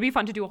 it would be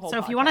fun to do a whole So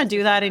if you want to podcast do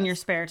just that on in your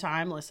this. spare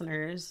time,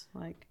 listeners,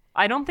 like,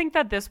 I don't think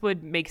that this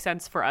would make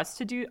sense for us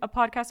to do a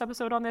podcast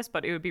episode on this,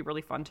 but it would be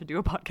really fun to do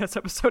a podcast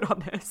episode on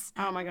this.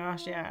 oh my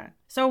gosh, yeah.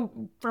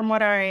 So from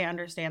what I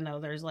understand, though,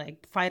 there's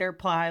like fighter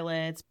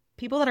pilots,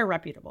 people that are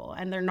reputable,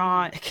 and they're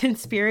not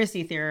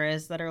conspiracy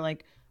theorists that are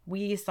like,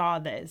 we saw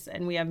this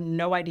and we have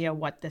no idea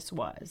what this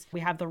was. We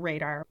have the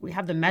radar, we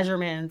have the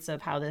measurements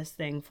of how this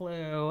thing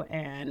flew,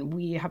 and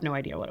we have no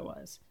idea what it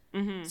was.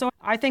 So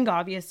I think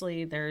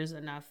obviously there's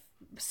enough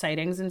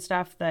sightings and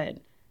stuff that,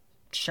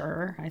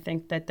 sure, I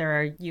think that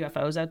there are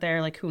UFOs out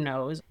there. Like, who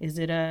knows? Is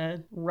it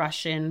a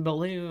Russian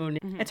balloon?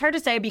 It's hard to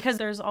say because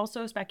there's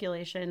also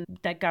speculation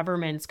that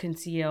governments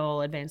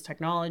conceal advanced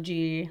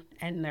technology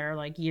and they're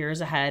like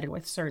years ahead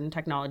with certain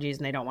technologies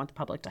and they don't want the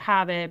public to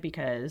have it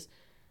because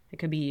it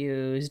could be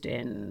used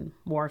in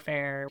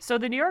warfare. So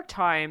the New York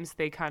Times,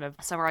 they kind of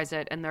summarize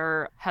it, and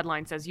their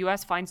headline says,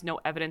 U.S. finds no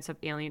evidence of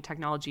alien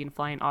technology in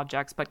flying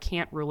objects, but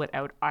can't rule it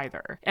out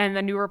either. And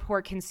the new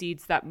report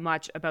concedes that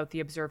much about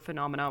the observed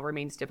phenomena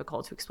remains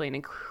difficult to explain,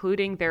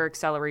 including their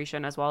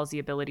acceleration as well as the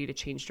ability to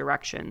change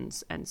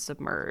directions and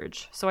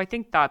submerge. So I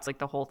think that's like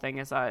the whole thing,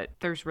 is that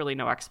there's really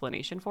no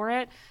explanation for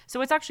it.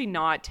 So it's actually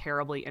not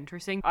terribly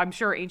interesting. I'm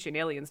sure Ancient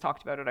Aliens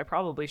talked about it. I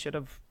probably should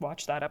have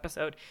watched that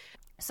episode.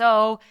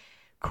 So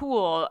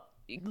cool.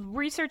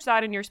 Research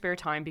that in your spare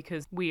time,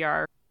 because we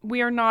are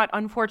not,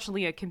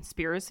 unfortunately, a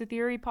conspiracy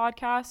theory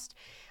podcast.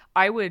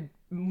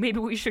 Maybe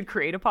we should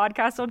create a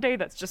podcast someday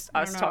that's just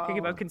us talking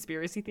know. about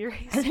conspiracy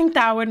theories. I think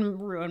that would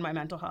ruin my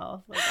mental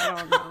health. Like, I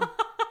don't know.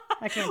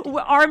 I can't do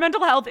Our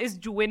mental health is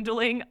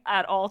dwindling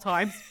at all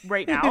times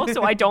right now,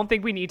 so I don't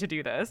think we need to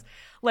do this.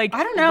 Like,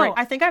 I don't know. right-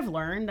 I think I've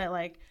learned that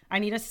like I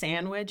need a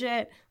sandwich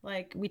it.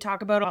 Like, we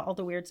talk about all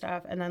the weird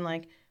stuff and then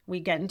like we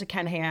get into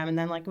Ken Ham and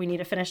then like we need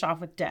to finish off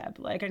with Deb.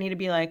 Like, I need to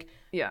be like,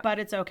 Yeah. but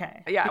it's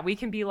okay. Yeah, we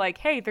can be like,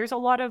 hey, there's a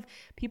lot of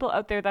people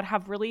out there that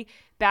have really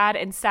bad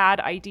and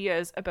sad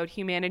ideas about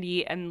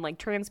humanity and like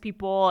trans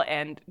people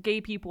and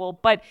gay people,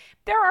 but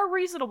there are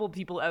reasonable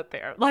people out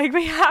there. Like,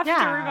 we have to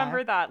Yeah.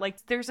 remember that.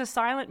 Like, there's a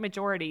silent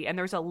majority and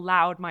there's a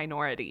loud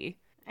minority.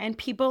 And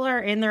people are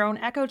in their own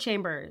echo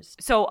chambers.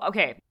 So,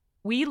 okay,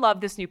 we love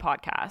this new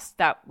podcast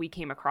that we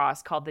came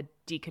across called the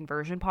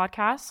Deconversion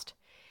Podcast.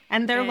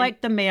 And they're And-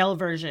 like the male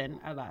version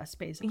of us,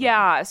 basically.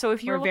 Yeah, so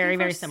if you're We're very, looking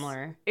for very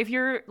similar. If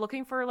you're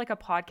looking for like a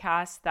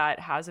podcast that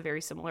has a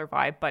very similar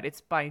vibe, but it's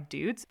by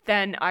dudes,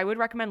 then I would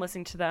recommend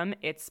listening to them.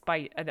 It's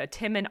by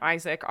Tim and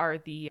Isaac are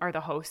the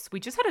hosts. We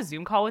just had a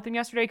Zoom call with them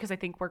yesterday because I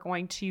think we're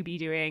going to be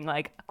doing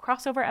like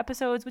crossover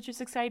episodes, which is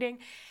exciting.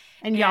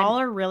 And y'all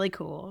are really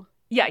cool.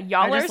 Yeah,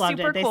 y'all I are just loved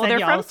super it. They cool. said They're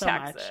y'all from so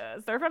Texas.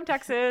 much. They're from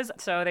Texas,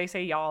 so they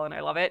say y'all, and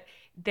I love it.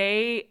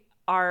 They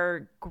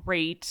are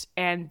great,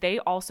 and they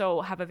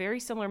also have a very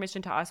similar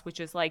mission to us,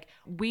 which is like,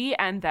 we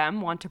and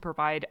them want to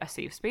provide a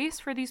safe space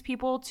for these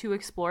people to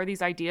explore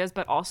these ideas,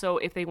 but also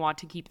if they want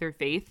to keep their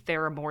faith,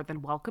 they're more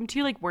than welcome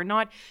to. Like, we're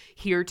not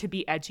here to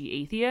be edgy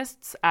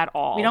atheists at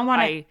all. We don't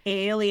want to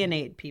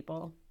alienate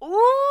people.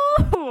 Ooh,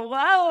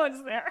 wow,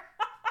 it's there.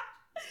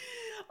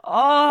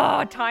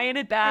 Oh, tying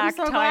it back. I'm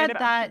so tying glad it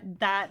back.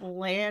 that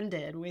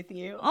landed with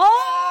you.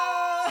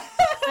 Oh,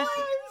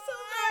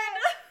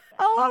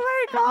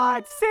 oh my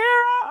God,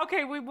 Sarah.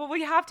 Okay,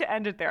 we have to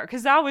end it there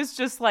because that was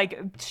just like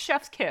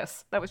chef's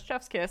kiss. That was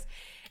chef's kiss.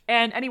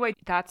 And anyway,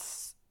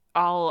 that's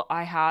all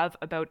I have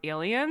about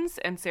aliens.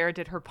 And Sarah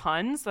did her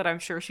puns that I'm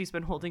sure she's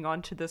been holding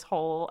on to this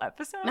whole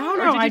episode. No, Or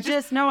no, did you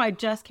I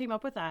just came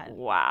up with that.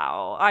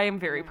 Wow, I am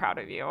very proud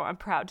of you. I'm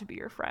proud to be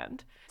your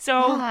friend.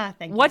 So,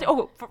 Thank what? you.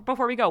 Oh,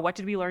 before we go, what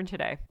did we learn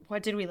today?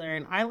 What did we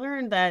learn? I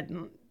learned that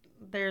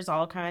there's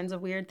all kinds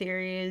of weird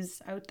theories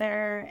out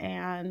there,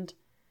 and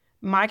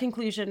my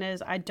conclusion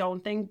is I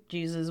don't think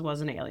Jesus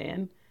was an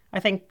alien. I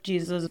think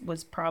Jesus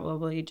was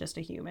probably just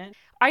a human.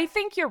 I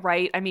think you're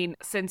right. I mean,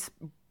 since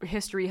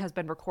history has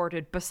been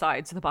recorded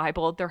besides the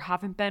Bible, there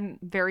haven't been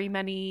very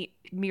many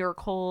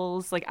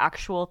miracles, like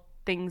actual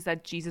things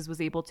that Jesus was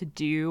able to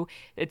do.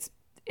 It's,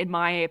 in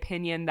my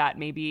opinion, that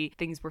maybe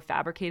things were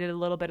fabricated a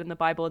little bit in the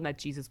Bible and that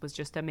Jesus was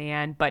just a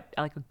man, but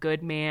like a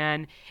good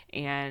man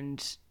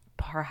and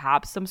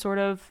perhaps some sort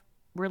of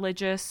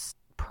religious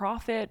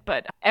prophet.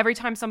 But every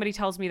time somebody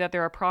tells me that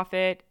they're a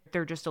prophet,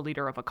 they're just a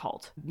leader of a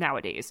cult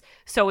nowadays.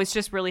 So it's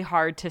just really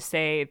hard to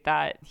say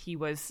that he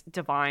was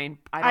divine.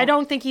 I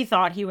don't think he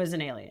thought he was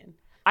an alien.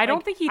 I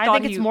don't think he thought I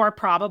think it's more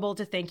probable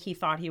to think he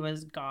thought he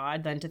was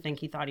God than to think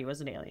he thought he was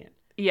an alien.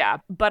 Yeah,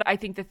 but I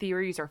think the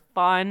theories are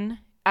fun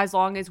as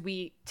long as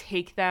we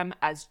take them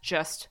as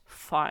just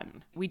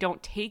fun. We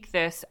don't take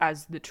this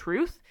as the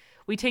truth.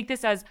 We take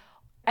this as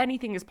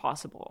anything is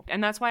possible.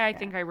 And that's why I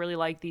think I really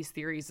like these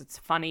theories. It's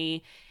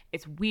funny.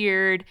 It's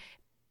weird.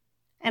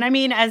 And I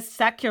mean, as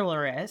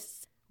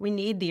secularists, we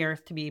need the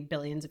earth to be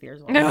billions of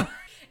years old. No.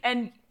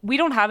 And we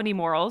don't have any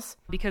morals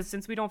because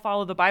since we don't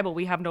follow the Bible,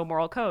 we have no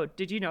moral code.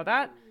 Did you know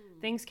that?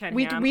 Thanks, Ken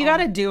We Ham. got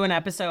to do an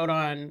episode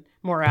on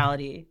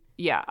morality.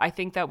 Yeah, I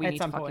think that we At need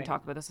to some fucking point.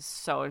 talk about this. It's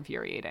so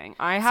infuriating.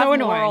 I have So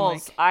annoying,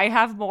 morals. like- I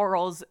have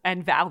morals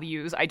and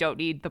values. I don't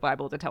need the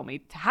Bible to tell me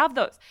to have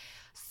those.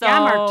 So Yeah,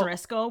 Mark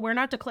Driscoll, we're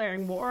not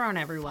declaring war on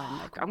everyone.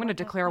 Like, I'm going to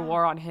declare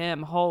war on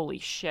him. Holy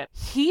shit.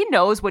 He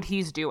knows what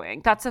he's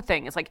doing. That's the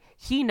thing. It's like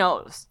he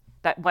knows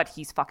that what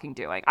he's fucking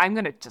doing. I'm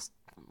going to just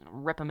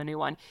rip him a new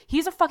one.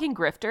 He's a fucking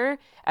grifter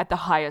at the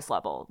highest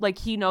level. Like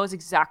he knows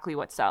exactly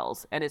what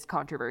sells and is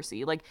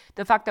controversy. Like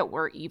the fact that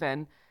we're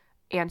even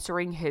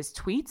answering his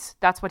tweets,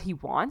 that's what he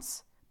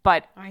wants.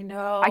 But I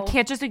know. I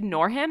can't just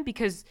ignore him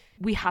because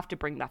we have to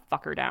bring that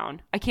fucker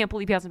down. I can't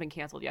believe he hasn't been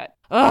canceled yet.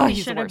 Oh, He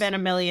he's should the have worst. been a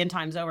million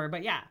times over.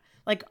 But yeah,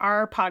 like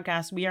our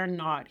podcast, we are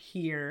not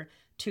here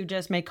to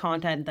just make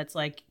content that's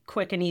like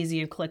quick and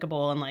easy and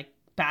clickable and like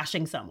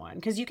bashing someone,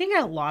 because you can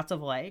get lots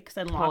of likes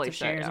and lots Holy of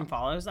shit, shares yeah. and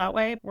follows that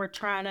way. We're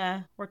trying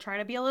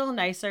to be a little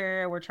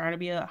nicer. We're trying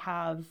to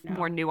have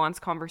More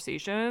nuanced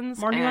conversations.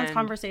 more nuanced and-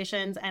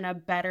 conversations and a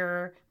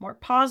better, more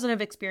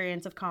positive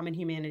experience of common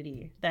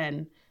humanity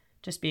than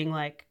just being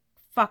like,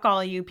 fuck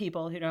all you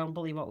people who don't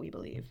believe what we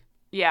believe.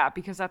 Yeah,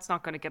 because that's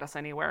not going to get us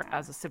anywhere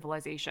as a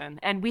civilization.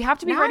 And we have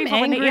to be Now ready I'm for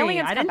when the angry.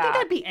 aliens I come didn't back.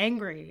 think I'd be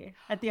angry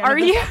at the end Are of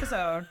this you?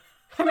 episode.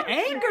 I'm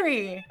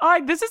angry.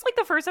 This is like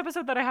the first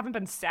episode that I haven't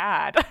been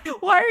sad.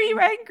 Why are you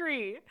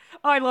angry?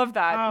 Oh, I love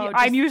that. Oh,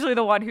 I'm just- usually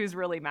the one who's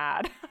really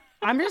mad.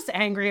 I'm just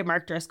angry at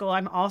Mark Driscoll.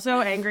 I'm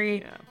also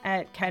angry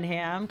at Ken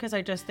Ham because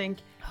I just think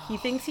he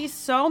thinks he's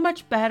so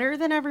much better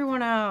than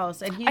everyone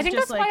else. And he's I think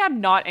just that's like, why I'm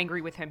not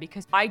angry with him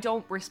because I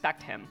don't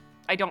respect him.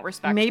 I don't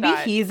respect maybe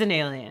that. he's an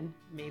alien.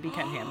 Maybe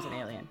Ken Ham's an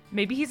alien.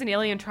 Maybe he's an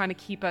alien trying to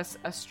keep us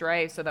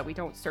astray so that we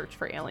don't search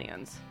for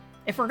aliens.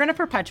 If we're going to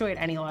perpetuate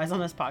any lies on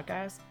this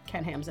podcast,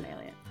 Ken Ham's an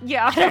alien.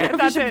 Yeah, don't know if we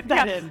that's should it. put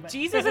that Yeah. in, but-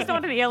 Jesus is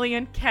not an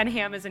alien. Ken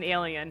Ham is an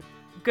alien.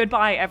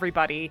 Goodbye,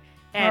 everybody.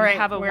 And All right,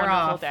 have a we're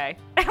wonderful off. day.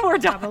 And we're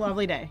done. Have a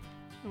lovely day.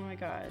 Oh my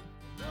God.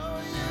 No,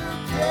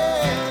 you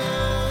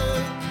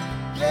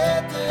can't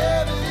get to heaven.